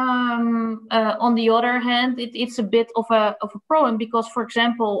 On the other hand, it's a bit of a problem because, for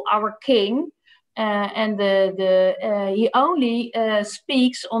example, our king he only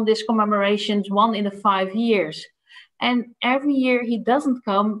speaks on these commemorations once in 5 years, and every year he doesn't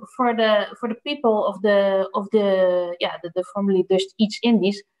come for the people of the formerly Dutch East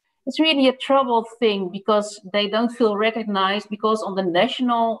Indies. It's really a troubled thing because they don't feel recognized, because on the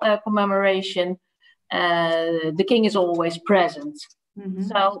national commemoration, the king is always present. Mm-hmm.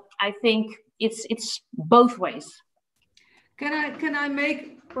 So I think it's both ways. Can I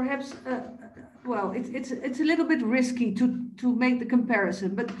make perhaps it's a little bit risky to make the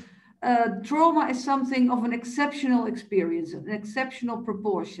comparison, but trauma is something of an exceptional experience, an exceptional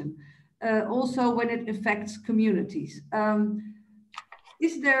proportion, also when it affects communities.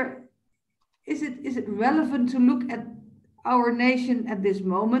 Is it relevant to look at our nation at this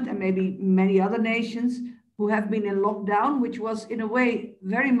moment, and maybe many other nations who have been in lockdown, which was in a way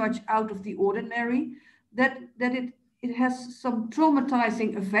very much out of the ordinary, that it has some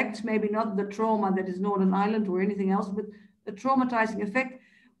traumatizing effects, maybe not the trauma that is Northern Ireland or anything else, but a traumatizing effect,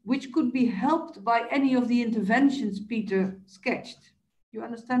 which could be helped by any of the interventions Peter sketched? You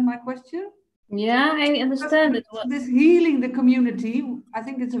understand my question? Yeah, I understand it. This healing the community, I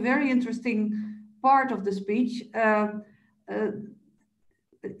think it's a very interesting part of the speech.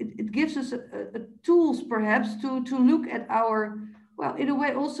 It gives us tools perhaps to look at our, well, in a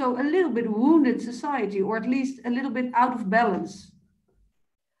way also a little bit wounded society, or at least a little bit out of balance.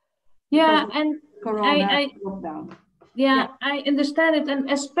 Yeah, and Corona lockdown. Yeah, I understand it, and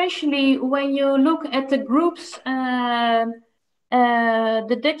especially when you look at the groups,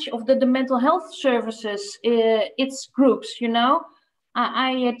 the Dutch of the mental health services, it's groups,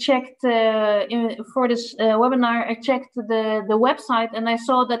 I checked for this webinar, I checked the website, and I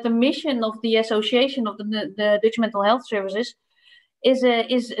saw that the mission of the Association of the Dutch Mental Health Services is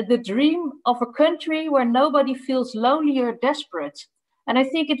the dream of a country where nobody feels lonely or desperate. And I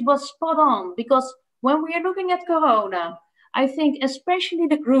think it was spot on, because when we are looking at Corona, I think especially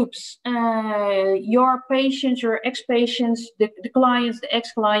the groups, your patients, your ex-patients, the clients, the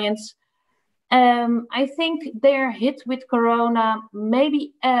ex-clients, I think they're hit with corona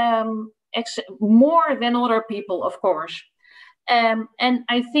maybe more than other people, of course. And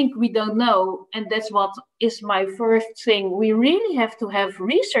I think we don't know, and that's what is my first thing. We really have to have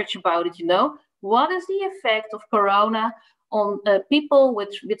research about it, you know. What is the effect of corona on people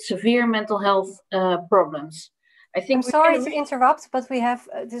with severe mental health problems? I think I'm sorry to interrupt, but we have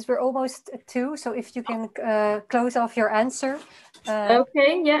we're almost at 2, so if you can close off your answer.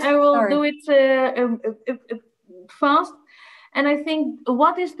 Okay, yeah, I will do it fast. And I think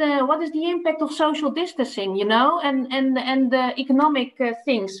what is the impact of social distancing, you know, and the economic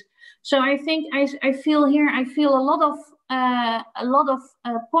things. So I think I feel a lot of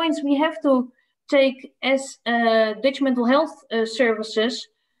points we have to take as Dutch mental health services.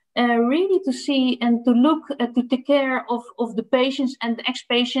 Really to see and to look to take care of the patients and the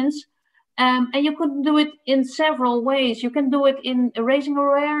ex-patients. And you could do it in several ways. You can do it in raising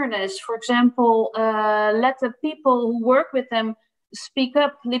awareness. For example, let the people who work with them speak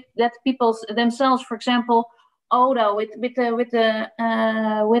up, let people themselves, for example, Oda with their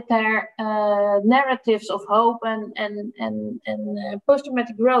narratives of hope and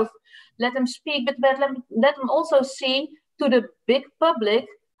post-traumatic growth. Let them speak, but let them also see to the big public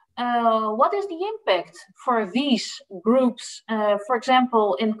what is the impact for these groups, for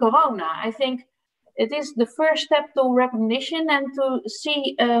example, in corona. I think it is the first step to recognition and to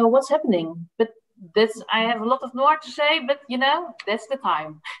see what's happening. But I have a lot of more to say, but you know, that's the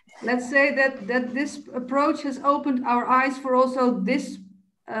time. Let's say that this approach has opened our eyes for also this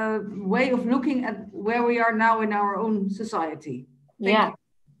way of looking at where we are now in our own society. Thank you.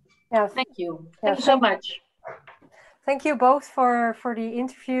 Yeah, thank you. Thank you so much. Thank you both for the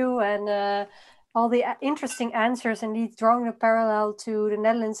interview and all the interesting answers, indeed drawing a parallel to the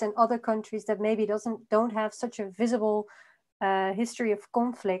Netherlands and other countries that maybe don't have such a visible history of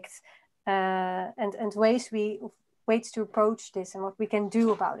conflict and ways to approach this and what we can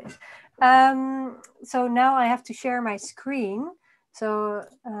do about it. So now I have to share my screen. So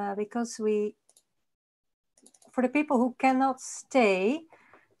because for the people who cannot stay,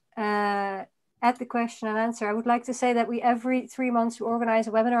 at the question and answer, I would like to say that we every 3 months we organize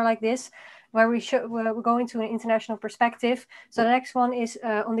a webinar like this where we're going to an international perspective. So the next one is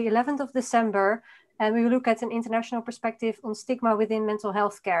on the 11th of December, and we will look at an international perspective on stigma within mental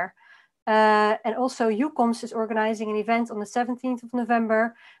health care. And also EUCOMS is organizing an event on the 17th of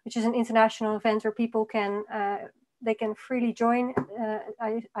November, which is an international event where people can freely join.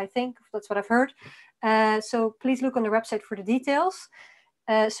 I think that's what I've heard. So please look on the website for the details.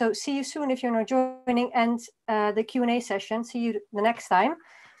 So see you soon if you're not joining, and the Q&A session. See you the next time.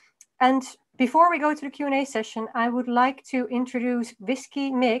 And before we go to the Q&A session, I would like to introduce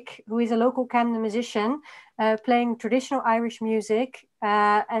Whiskey Mick, who is a local Camden musician playing traditional Irish music.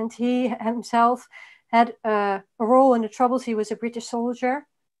 And he himself had a role in the Troubles. He was a British soldier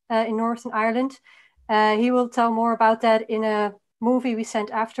in Northern Ireland. He will tell more about that in a movie we sent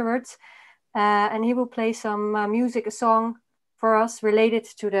afterwards. And he will play some music, a song for us related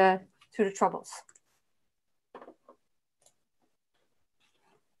to the Troubles.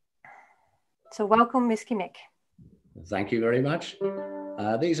 So welcome, Whiskey Mick. Thank you very much.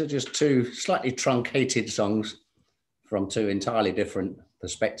 These are just 2 slightly truncated songs from 2 entirely different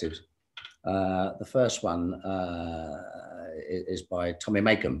perspectives. The first one is by Tommy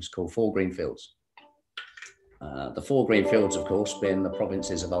Macombs, called 4 Green Fields. The 4 Green Fields, of course, being the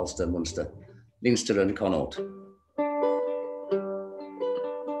provinces of Ulster, Munster, Leinster and Connaught.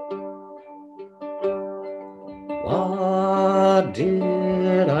 What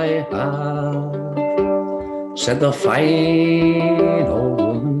did I have? Said the fine old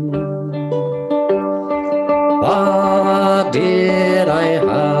woman. What did I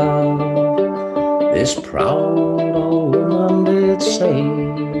have? This proud old woman did say,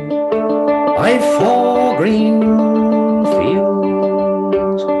 I've 4 green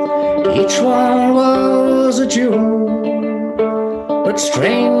fields, each one was a jewel, but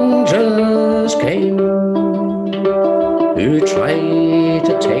strangers came who tried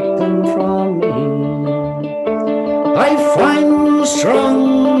to take them from me. I find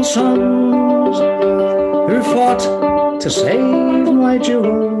strong sons who fought to save my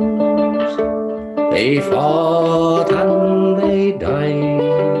jewels. They fought and they died,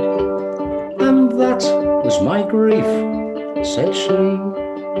 and that was my grief, said she.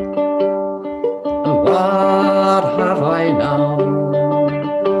 And what have I now?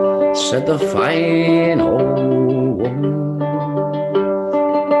 Said the fine old woman.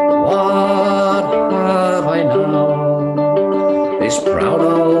 What have I now? This proud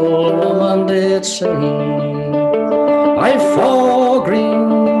old woman did say, I've 4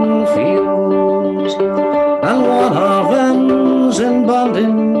 green fields, and one of them's in bondage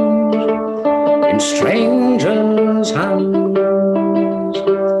in strangers' hands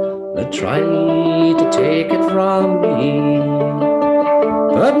that tried to take it from me.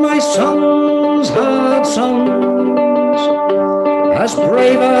 But my sons had sons as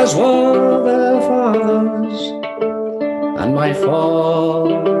brave as were their fathers, and my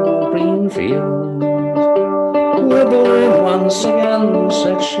 4 green fields will bloom once again,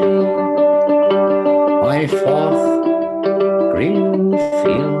 said she. My 4th green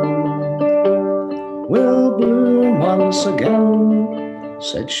field will bloom once again,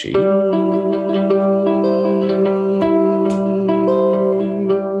 said she.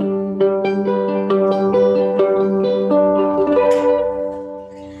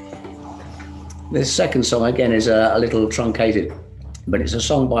 This second song again is a little truncated, but it's a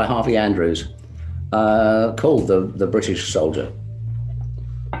song by Harvey Andrews called The British Soldier.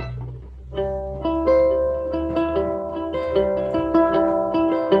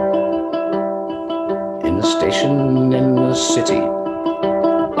 In the station in the city,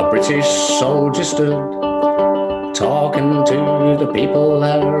 a British soldier stood, talking to the people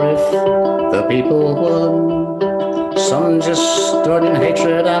there if the people would. Some just stood in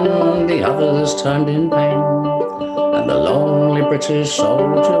hatred and the others turned in pain, and the lonely British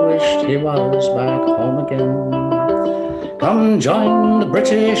soldier wished he was back home again. Come join the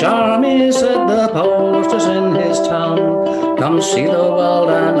British Army, said the posters in his town. Come see the world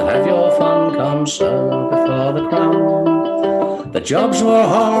and have your fun, come serve before the crown. The jobs were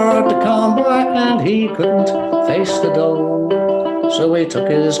hard to come by and he couldn't face the dole, so he took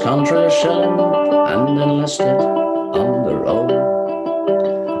his country shilling and enlisted on the road.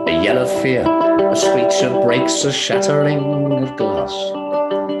 A yell of fear, a screech of brakes, a shattering of glass.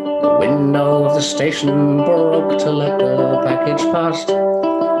 The window of the station broke to let the package past.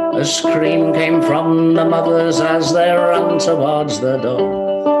 A scream came from the mothers as they ran towards the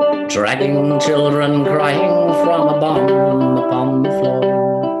door, dragging children crying from a bomb upon the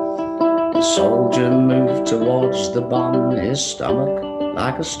floor. The soldier moved towards the bomb, his stomach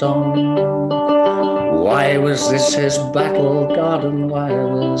like a stone. Why was this his battle garden? Why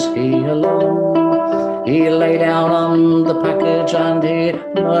was he alone? He lay down on the package and he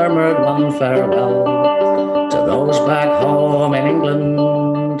murmured one farewell to those back home in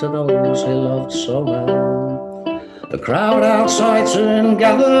England, to those he loved so well. The crowd outside soon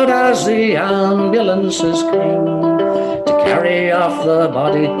gathered as the ambulances came to carry off the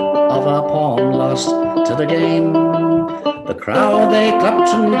body of our pawn lost to the game. The crowd, they clapped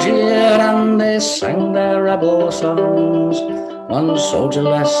and jeered and they sang their rebel songs. One soldier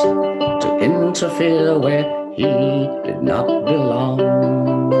less to interfere where he did not belong.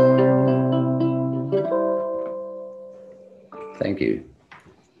 Thank you.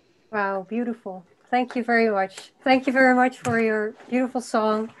 Wow, beautiful. Thank you very much. Thank you very much for your beautiful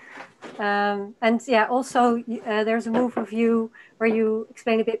song. And yeah, also there's a move review where you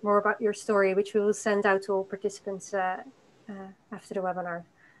explain a bit more about your story, which we will send out to all participants after the webinar.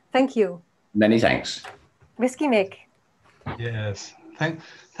 Thank you. Many thanks. Whiskey Mick. Yes,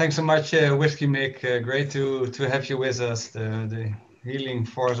 thanks so much, Whiskey Mick. Great to have you with us. The healing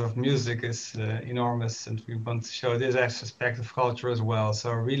force of music is enormous, and we want to show this aspect of culture as well.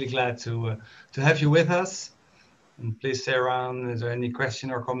 So really glad to have you with us. And please stay around. Is there any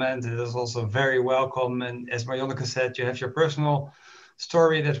question or comment? It is also very welcome. And as Marjonneke said, you have your personal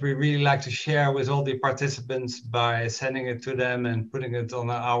story that we really like to share with all the participants by sending it to them and putting it on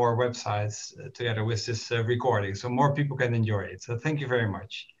our websites together with this recording, so more people can enjoy it. So thank you very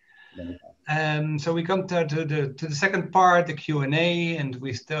much. So we come to the second part, the Q&A, and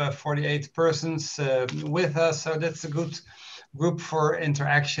we still have 48 persons with us, so that's a good group for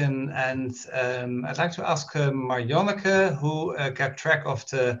interaction. And I'd like to ask Marjonneke, who kept track of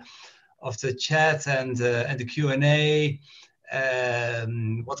the chat and the Q&A.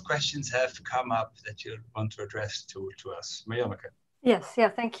 What questions have come up that you want to address to us? Marjonneke. Yes, yeah,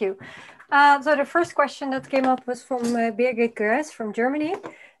 thank you. So the first question that came up was from Birgit Gress from Germany.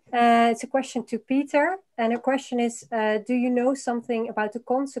 It's a question to Peter, and the question is, do you know something about the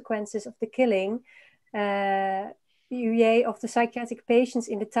consequences of the killing of the psychiatric patients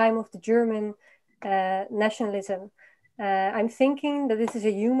in the time of the German nationalism? I'm thinking that this is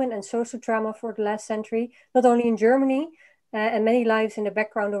a human and social trauma for the last century, not only in Germany, and many lives in the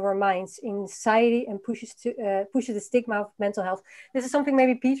background of our minds in society, and pushes the stigma of mental health. This is something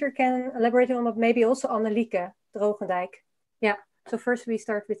maybe Peter can elaborate on, but maybe also Annelieke Drogendijk. Yeah. So first we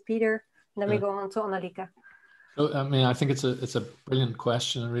start with Peter, and then we go on to Annelieke. So, I mean, I think it's a brilliant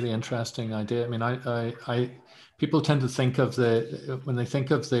question, a really interesting idea. I mean, people tend to think of when they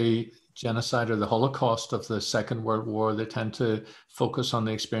think of the genocide or the Holocaust of the Second World War, they tend to focus on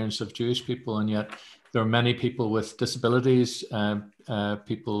the experience of Jewish people, and yet there are many people with disabilities, Romani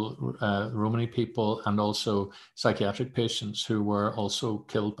people, and also psychiatric patients who were also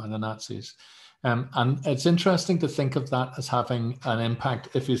killed by the Nazis. And it's interesting to think of that as having an impact.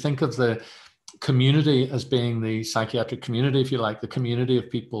 If you think of the community as being the psychiatric community, if you like, the community of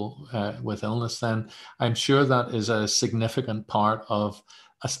people with illness, then I'm sure that is a significant part of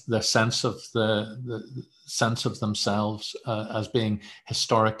the sense of the sense of themselves as being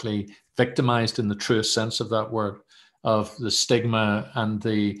historically victimized in the truest sense of that word, of the stigma and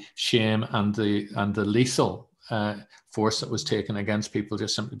the shame and the lethal force that was taken against people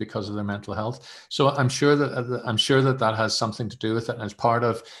just simply because of their mental health. So I'm sure that that has something to do with it, and as part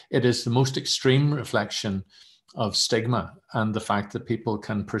of it is the most extreme reflection of stigma and the fact that people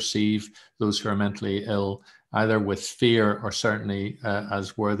can perceive those who are mentally ill either with fear or certainly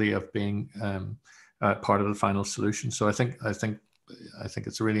as worthy of being part of the final solution. So I think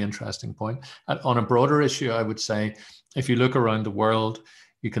it's a really interesting point. And on a broader issue, I would say, if you look around the world,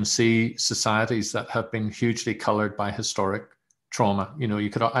 you can see societies that have been hugely colored by historic trauma. You know,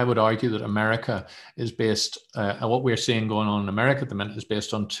 I would argue that America is based, and what we're seeing going on in America at the minute is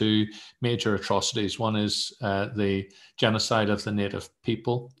based on two major atrocities. One is the genocide of the native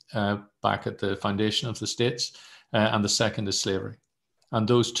people back at the foundation of the states, and the second is slavery. And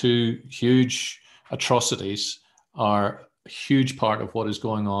those two huge atrocities are a huge part of what is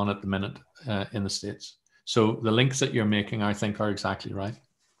going on at the minute in the States. So the links that you're making, I think, are exactly right.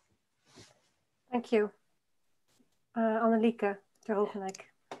 Thank you. Annelieke ter Hogenek.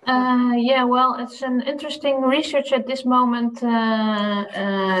 Yeah, well, it's an interesting research at this moment.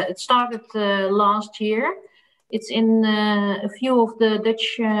 It started last year. It's in a few of the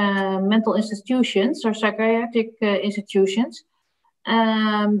Dutch mental institutions or psychiatric institutions.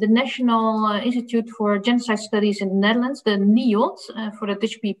 The National Institute for Genocide Studies in the Netherlands, the NIOD for the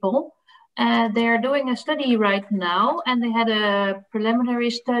Dutch people, they are doing a study right now, and they had a preliminary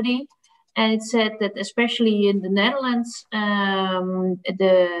study. And it said that especially in the Netherlands,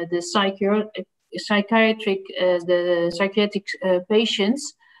 the psychiatric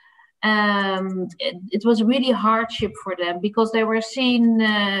patients, it was really hardship for them because they were seen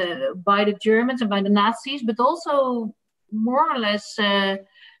by the Germans and by the Nazis, but also more or less,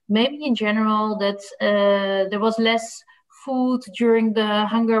 maybe in general, that there was less food during the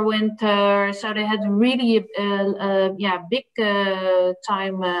hunger winter, so they had really big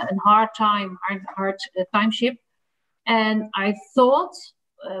time and hard timeship. And I thought,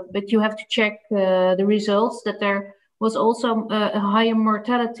 but you have to check the results, that there was also a higher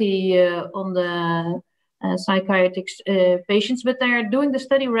mortality on the psychiatric patients. But they are doing the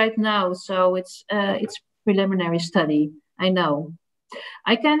study right now, so it's preliminary study. I know.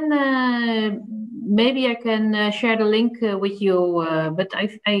 I can maybe I can share the link with you, but I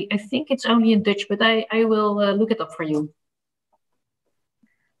think it's only in Dutch, but I will look it up for you.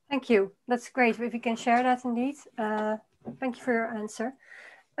 Thank you. That's great. If you can share that indeed. Thank you for your answer.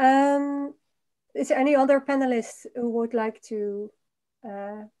 Is there any other panelists who would like to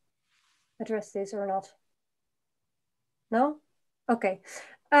address this or not? No? Okay.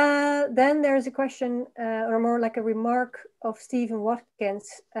 Then there's a question, or more like a remark of Stephen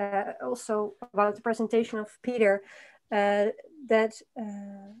Watkins, also about the presentation of Peter, that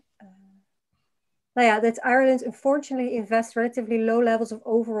Ireland unfortunately invests relatively low levels of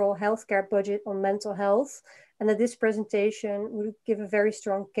overall healthcare budget on mental health, and that this presentation would give a very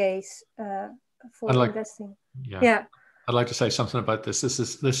strong case for investing. Yeah. I'd like to say something about this.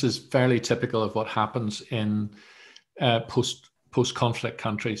 This is fairly typical of what happens in post-conflict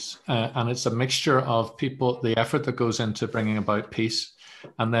countries, and it's a mixture of people, the effort that goes into bringing about peace,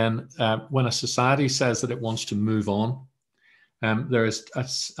 and then when a society says that it wants to move on, there is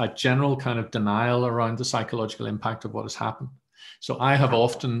a general kind of denial around the psychological impact of what has happened. So I have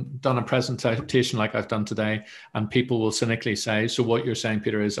often done a presentation like I've done today, and people will cynically say, so what you're saying,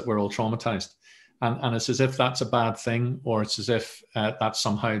 Peter, is that we're all traumatized. And it's as if that's a bad thing, or it's as if that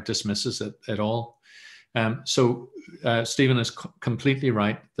somehow dismisses it at all. So Stephen is completely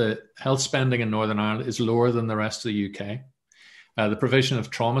right. The health spending in Northern Ireland is lower than the rest of the UK. The provision of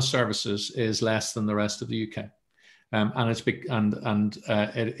trauma services is less than the rest of the UK. And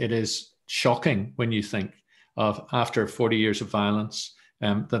it is shocking when you think of, after 40 years of violence,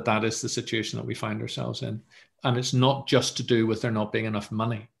 that is the situation that we find ourselves in. And it's not just to do with there not being enough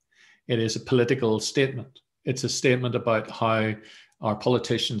money. It is a political statement. It's a statement about how our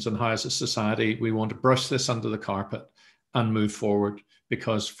politicians and how as a society we want to brush this under the carpet and move forward,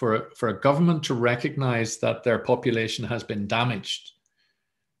 because for a government to recognize that their population has been damaged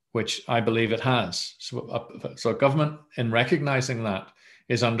which I believe it has. So government, in recognizing that,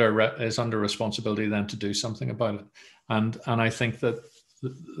 is under responsibility then to do something about it. And I think that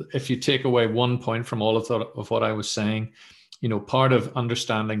if you take away one point from all of what I was saying, you know, part of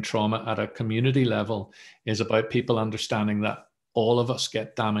understanding trauma at a community level is about people understanding that all of us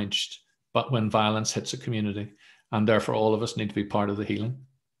get damaged, but when violence hits a community, and therefore all of us need to be part of the healing.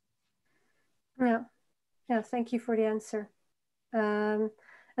 Yeah, thank you for the answer. And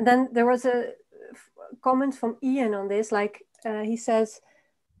then there was a comment from Ian on this, like he says,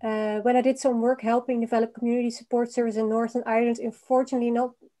 when I did some work helping develop community support service in Northern Ireland, unfortunately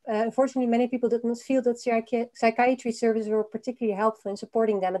many people did not feel that psychiatry services were particularly helpful in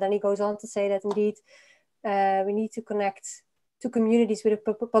supporting them. And then he goes on to say that indeed we need to connect to communities with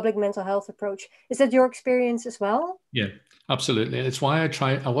a public mental health approach. Is that your experience as well? Yeah, absolutely. It's why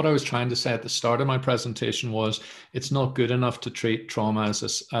what I was trying to say at the start of my presentation was, it's not good enough to treat trauma as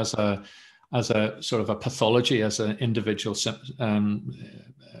a sort of a pathology, as an individual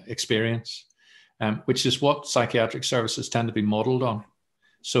experience, which is what psychiatric services tend to be modeled on.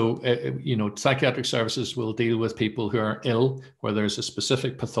 So, you know, psychiatric services will deal with people who are ill, where there's a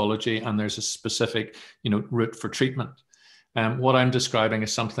specific pathology and there's a specific, you know, route for treatment. What I'm describing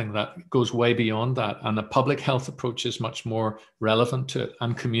is something that goes way beyond that, and the public health approach is much more relevant to it,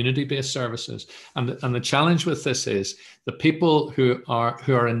 and community-based services. And the challenge with this is the people who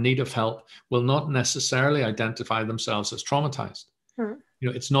are in need of help will not necessarily identify themselves as traumatized. You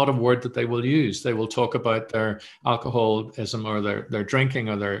know, it's not a word that they will use. They will talk about their alcoholism or their drinking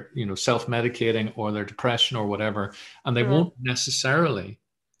or their, you know, self-medicating or their depression or whatever, and they won't necessarily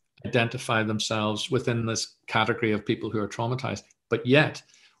identify themselves within this category of people who are traumatized, but yet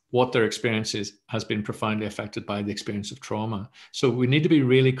what their experience is has been profoundly affected by the experience of trauma. So we need to be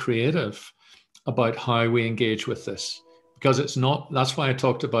really creative about how we engage with this, because it's not, that's why I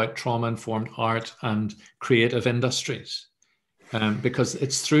talked about trauma-informed art and creative industries, because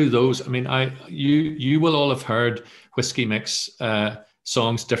it's through those. I mean, you will all have heard Whiskey Mix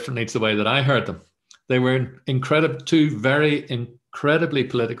songs differently to the way that I heard them. They were two very incredibly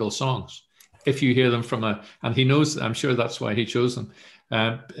political songs. If you hear them from and he knows, I'm sure that's why he chose them.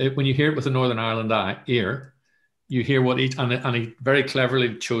 When you hear it with a Northern Ireland ear, you hear what and he very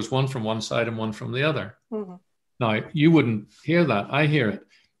cleverly chose one from one side and one from the other. Now, you wouldn't hear that. I hear it.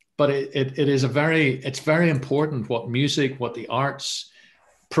 But it's very important what music, what the arts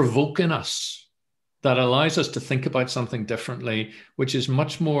provoke in us, that allows us to think about something differently, which is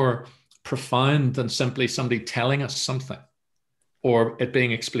much more profound than simply somebody telling us something or it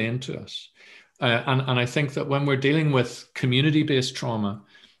being explained to us. And I think that when we're dealing with community-based trauma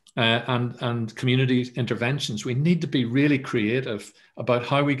and community interventions, we need to be really creative about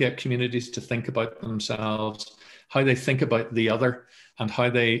how we get communities to think about themselves, how they think about the other, and how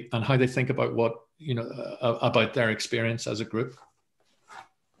they think about what, you know, about their experience as a group.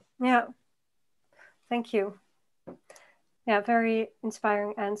 Yeah, thank you. Yeah, very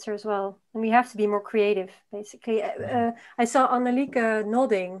inspiring answer as well. And we have to be more creative, basically. I saw Annelieke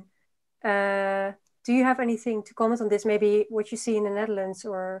nodding. Do you have anything to comment on this? Maybe what you see in the Netherlands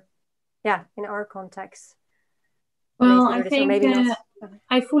or, yeah, in our context? Well, I think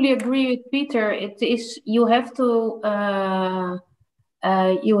I fully agree with Peter. It is, you have to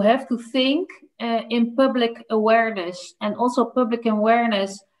think in public awareness, and also public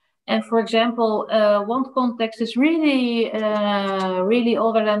awareness. And for example, one context is really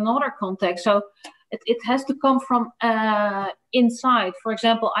other than another context. So it has to come from inside. For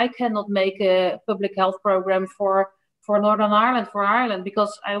example, I cannot make a public health program for Northern Ireland, for Ireland,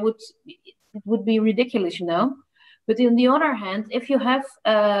 because it would be ridiculous, you know. But on the other hand, if you have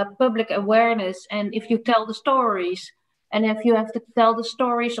public awareness, and if you tell the stories, and if you have to tell the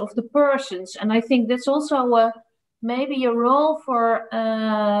stories of the persons, and I think that's also maybe a role for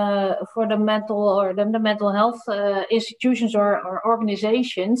the mental health institutions or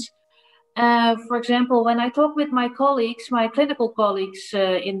organizations. For example, when I talk with my colleagues, my clinical colleagues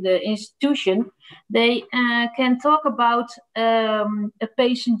in the institution, they can talk about a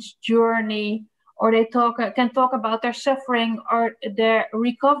patient's journey, or they can talk about their suffering or their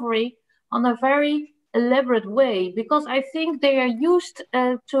recovery on a very elaborate way, because I think they are used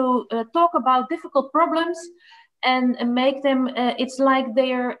to talk about difficult problems and make them, it's like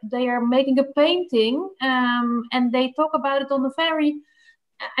they are making a painting, and they talk about it on a very,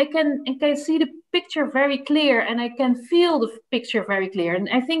 I can see the picture very clear, and I can feel the picture very clear. And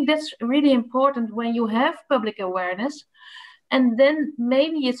I think that's really important when you have public awareness. And then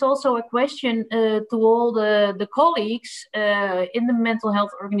maybe it's also a question to all the colleagues in the mental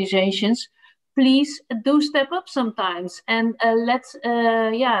health organizations. please do step up sometimes and let's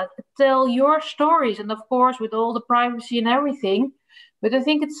tell your stories, and of course with all the privacy and everything. But I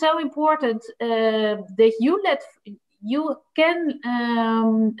think it's so important that you can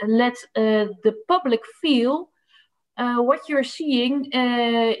let the public feel what you're seeing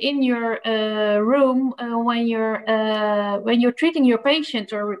in your room when you're treating your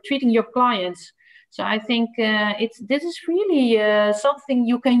patients or treating your clients. So I think this is really something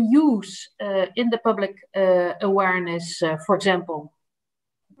you can use in the public awareness, for example.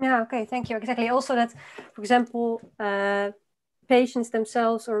 Yeah, okay, thank you. Exactly. Also that, for example, patients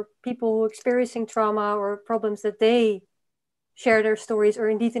themselves or people who are experiencing trauma or problems, that they share their stories, or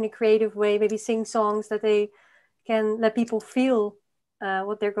indeed in a creative way, maybe sing songs that they can let people feel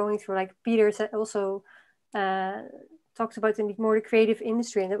what they're going through. Like Peter also talks about indeed more the creative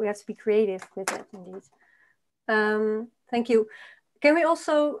industry, and that we have to be creative with it indeed. Thank you. Can we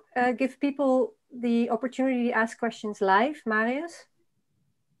also give people the opportunity to ask questions live, Marius,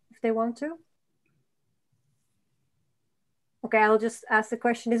 if they want to? Okay, I'll just ask the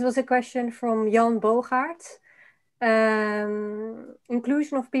question. This was a question from Jan Bogaert.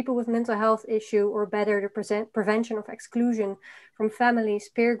 Inclusion of people with mental health issue, or better, the prevention of exclusion from families,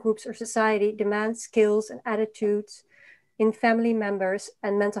 peer groups, or society demands skills and attitudes in family members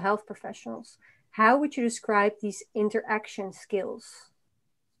and mental health professionals. How would you describe these interaction skills?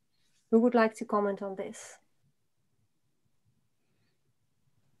 Who would like to comment on this?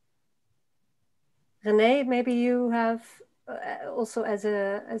 René, maybe you have also as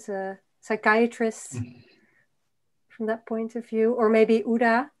a psychiatrist from that point of view, or maybe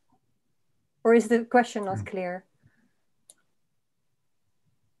Uda, or is the question not clear?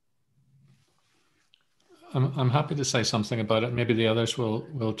 I'm happy to say something about it. Maybe the others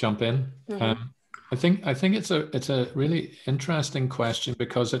will jump in. Mm-hmm. I think it's a really interesting question,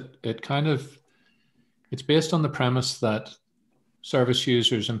 because it's based on the premise that service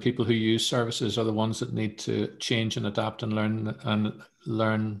users and people who use services are the ones that need to change and adapt and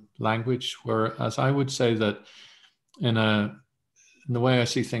learn language. Whereas I would say that in the way I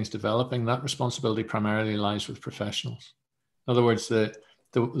see things developing, that responsibility primarily lies with professionals. In other words, the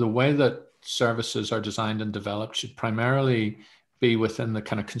way that services are designed and developed should primarily be within the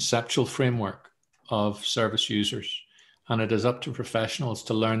kind of conceptual framework of service users. And it is up to professionals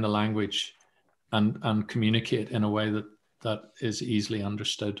to learn the language and communicate in a way that is easily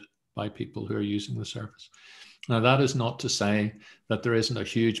understood by people who are using the service. Now, that is not to say that there isn't a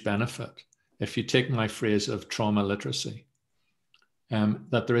huge benefit. If you take my phrase of trauma literacy,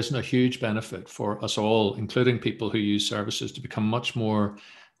 that there isn't a huge benefit for us all, including people who use services, to become much more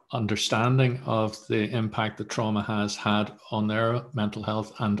understanding of the impact that trauma has had on their mental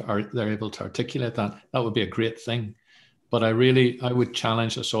health, and they're able to articulate that. That would be a great thing. But I would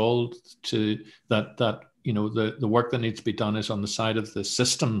challenge us all to that the work that needs to be done is on the side of the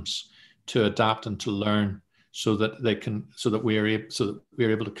systems to adapt and to learn, so that we are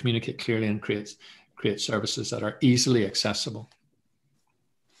able to communicate clearly and create services that are easily accessible.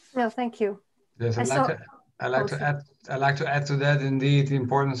 No, thank you. Yes, I'd like to add to that, indeed, the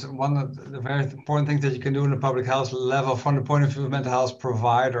importance. One of the very important things that you can do in the public health level from the point of view of mental health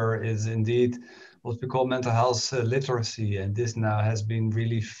provider is indeed what we call mental health literacy. And this now has been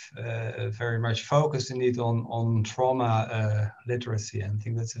really very much focused indeed on trauma literacy. And I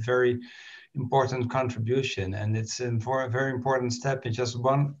think that's a very important contribution. And it's a very important step. It's just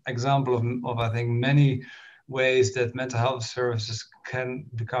one example of I think, many ways that mental health services can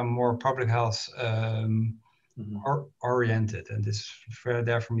become more public health oriented. And this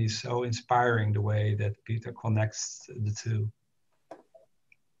there for me is so inspiring, the way that Peter connects the two.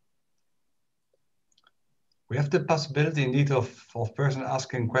 We have the possibility indeed of person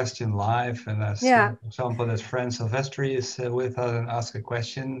asking question live, and as for example, that Fran Silvestri is with us and ask a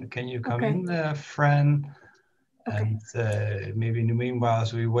question. Can you come in, Fran? Okay. And maybe in the meanwhile,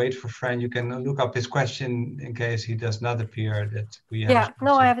 as we wait for Fran, you can look up his question in case he does not appear. That we have.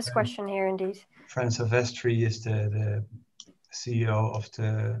 I have his question here indeed. Fran Silvestri is the CEO of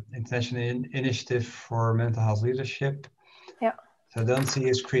the International Initiative for Mental Health Leadership. Yeah. So I don't see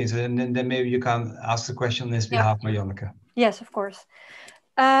his screen, so then maybe you can ask the question on his behalf, Marjonneke. Yes, of course.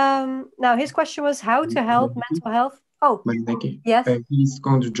 Now his question was how to help mental health. Oh, yes. He's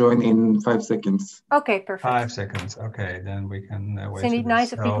going to join in 5 seconds. Okay, perfect. 5 seconds. Okay, then we can wait. It's indeed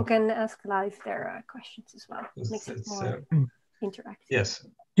nice if people can ask live their questions as well. It makes it more interactive. Yes.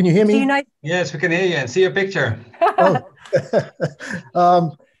 Can you hear me? Yes, we can hear you and see your picture.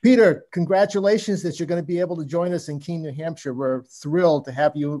 Peter, congratulations that you're going to be able to join us in Keene, New Hampshire. We're thrilled to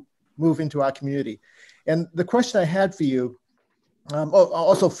have you move into our community. And the question I had for you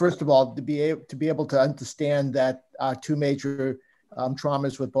Also, first of all, to be able to understand that two major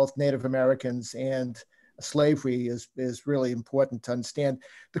traumas with both Native Americans and slavery is really important to understand.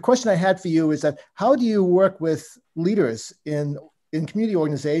 The question I had for you is that how do you work with leaders in community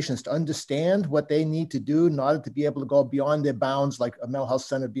organizations to understand what they need to do in order to be able to go beyond their bounds, like a mental health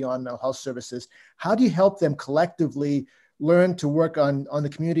center, beyond mental health services? How do you help them collectively learn to work on the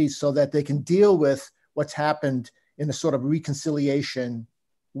community so that they can deal with what's happened in a sort of reconciliation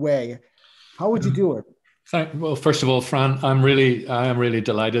way? How would you do it? Well, first of all, Fran, I am really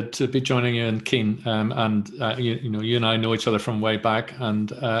delighted to be joining you and keen. You and I know each other from way back,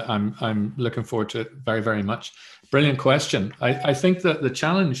 and I'm looking forward to it very, very much. Brilliant question. I think that the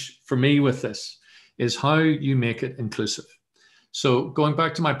challenge for me with this is how you make it inclusive. So going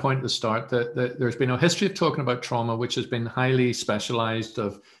back to my point at the start, that there's been a history of talking about trauma, which has been highly specialized,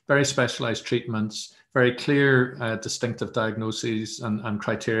 of very specialized treatments, very clear distinctive diagnoses and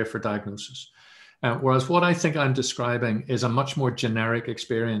criteria for diagnosis. Whereas what I think I'm describing is a much more generic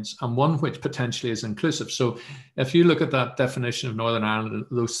experience, and one which potentially is inclusive. So if you look at that definition of Northern Ireland,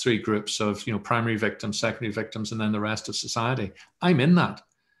 those three groups of primary victims, secondary victims, and then the rest of society, I'm in that.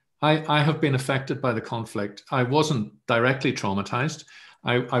 I have been affected by the conflict. I wasn't directly traumatized.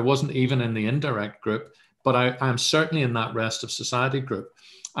 I wasn't even in the indirect group, but I'm certainly in that rest of society group.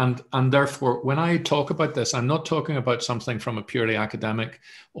 And therefore, when I talk about this, I'm not talking about something from a purely academic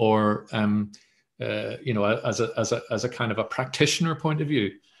or as a kind of a practitioner point of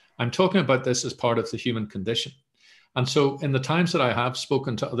view. I'm talking about this as part of the human condition. And so in the times that I have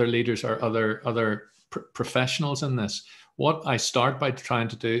spoken to other leaders or other professionals in this, what I start by trying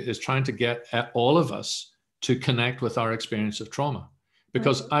to do is trying to get all of us to connect with our experience of trauma.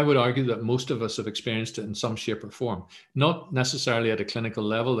 Because I would argue that most of us have experienced it in some shape or form, not necessarily at a clinical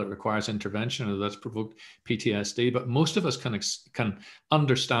level that requires intervention or that's provoked PTSD, but most of us can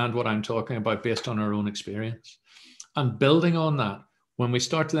understand what I'm talking about based on our own experience. And building on that, when we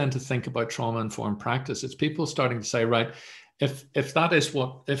start to then to think about trauma-informed practice, it's people starting to say, right, if that's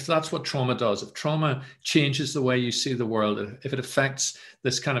what trauma does, if trauma changes the way you see the world, if it affects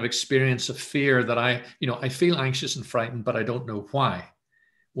this kind of experience of fear that I feel anxious and frightened, but I don't know why.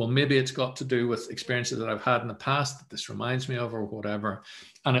 Well, maybe it's got to do with experiences that I've had in the past that this reminds me of or whatever.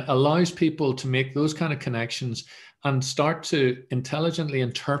 And it allows people to make those kind of connections and start to intelligently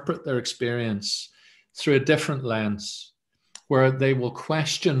interpret their experience through a different lens, where they will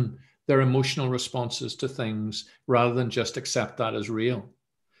question their emotional responses to things rather than just accept that as real.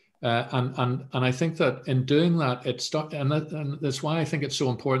 And I think that in doing that, and that's why I think it's so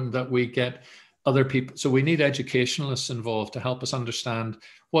important that we get other people. So we need educationalists involved to help us understand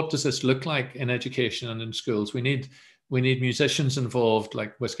what does this look like in education and in schools. We need musicians involved,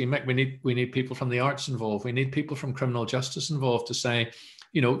 like Whiskey Mick. We need people from the arts involved. We need people from criminal justice involved to say,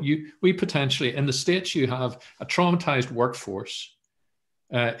 we potentially, in the States, you have a traumatized workforce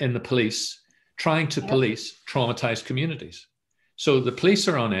in the police trying to police traumatized communities. So the police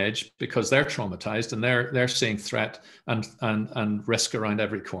are on edge because they're traumatized and they're seeing threat and risk around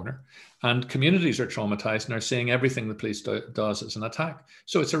every corner. And communities are traumatized and are seeing everything the police does as an attack.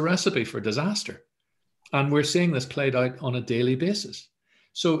 So it's a recipe for disaster. And we're seeing this played out on a daily basis.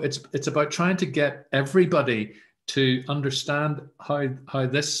 So it's about trying to get everybody to understand how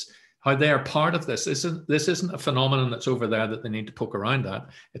they are part of this. This isn't a phenomenon that's over there that they need to poke around at.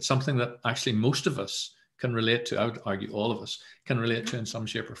 It's something that actually most of us can relate to. I would argue all of us can relate to in some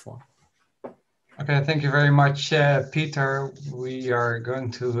shape or form. Okay, thank you very much, Peter. We are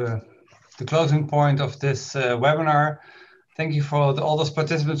going to the closing point of this webinar. Thank you for all those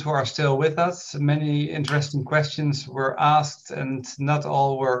participants who are still with us. Many interesting questions were asked and not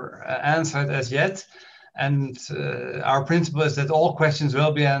all were answered as yet. And our principle is that all questions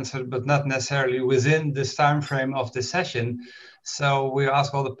will be answered, but not necessarily within this time frame of the session. So we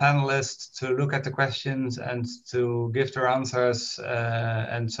ask all the panelists to look at the questions and to give their answers.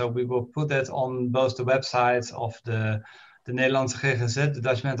 And so we will put that on both the websites of the Nederlandse GGZ, the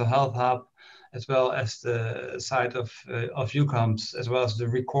Dutch Mental Health Hub, as well as the site of EUCOMS, as well as the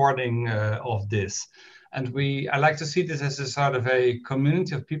recording of this. And I like to see this as a sort of a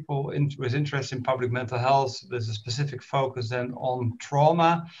community of people with interest in public mental health, with a specific focus then on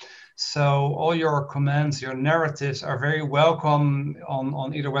trauma. So all your comments, your narratives are very welcome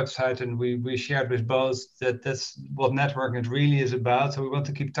on either website. And we shared with both that that's what networking really is about. So we want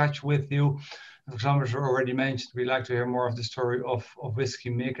to keep touch with you. For example, as already mentioned, we like to hear more of the story of Whiskey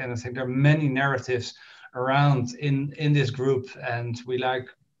Mick. And I think there are many narratives around in this group, and we like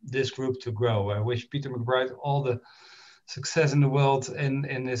this group to grow. I wish Peter McBride all the success in the world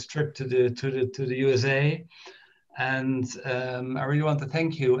in his trip to the USA. And I really want to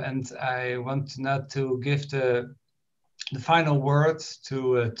thank you. And I want now to give the final words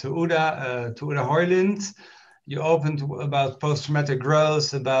to Uda Hoyland. You opened about post-traumatic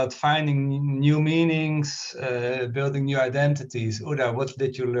growth, about finding new meanings, building new identities. Uda, what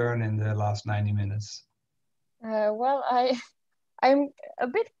did you learn in the last 90 minutes? Well, I'm a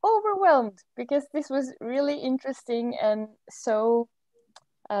bit overwhelmed because this was really interesting, and so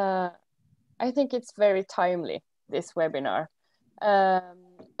I think it's very timely, this webinar.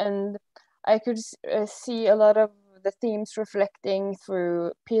 And I could see a lot of the themes reflecting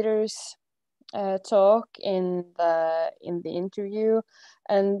through Peter's talk in the interview.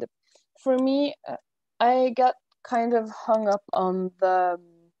 And for me, I got kind of hung up on the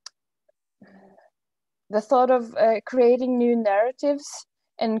thought of creating new narratives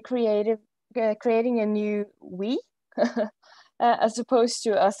and creating a new we as opposed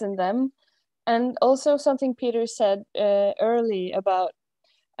to us and them. And also something Peter said early about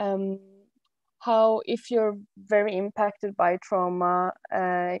how if you're very impacted by trauma,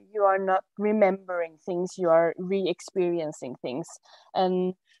 you are not remembering things, you are re-experiencing things.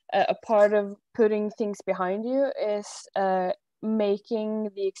 And a part of putting things behind you is making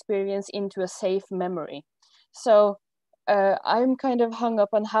the experience into a safe memory. So I'm kind of hung up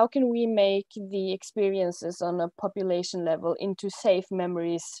on how can we make the experiences on a population level into safe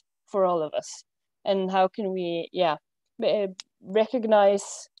memories for all of us, and how can we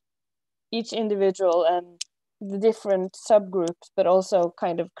recognize each individual and the different subgroups, but also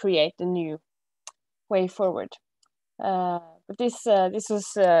kind of create a new way forward. But this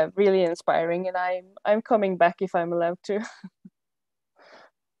was really inspiring, and I'm coming back if I'm allowed to.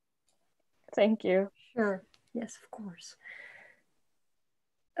 Thank you. Sure. Yes, of course.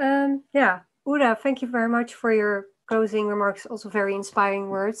 Yeah, Uda, thank you very much for your closing remarks. Also very inspiring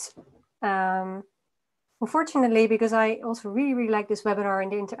words. Unfortunately, because I also really like this webinar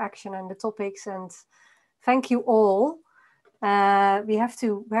and the interaction and the topics, and thank you all. We have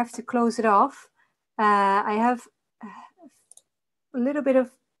to close it off. I have a little bit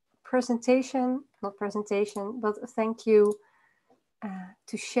of presentation, not presentation, but a thank you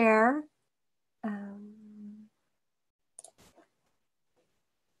to share.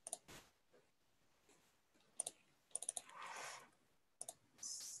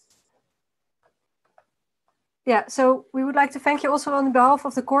 Yeah, so we would like to thank you also on behalf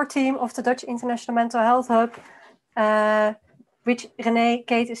of the core team of the Dutch International Mental Health Hub, which René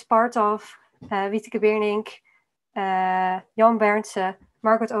Kate is part of, Wieteke Beernink, Jan Berndsen,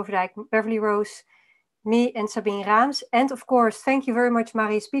 Margaret Overdijk, Beverly Rose, me and Sabine Raams. And of course, thank you very much,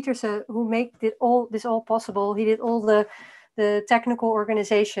 Marius Pietersen, who made this all possible. He did all the technical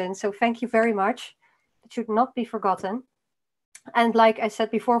organization. So thank you very much. It should not be forgotten. And like I said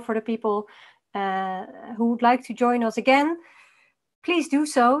before, for the people who would like to join us again, please do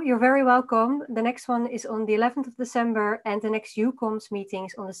so. You're very welcome. The next one is on the 11th of December, and the next EUCOMS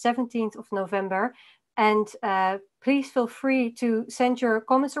meetings on the 17th of November. And please feel free to send your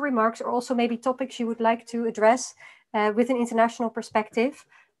comments or remarks, or also maybe topics you would like to address with an international perspective.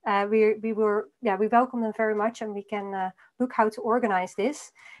 We welcome them very much, and we can look how to organize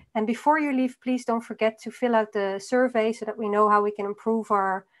this. And before you leave, please don't forget to fill out the survey so that we know how we can improve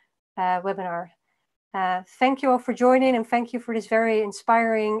our webinar. Thank you all for joining, and thank you for this very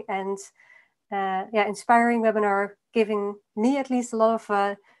inspiring and inspiring webinar, giving me at least a lot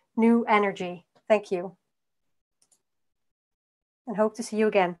of new energy. Thank you, and hope to see you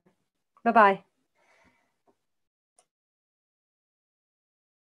again. Bye-bye.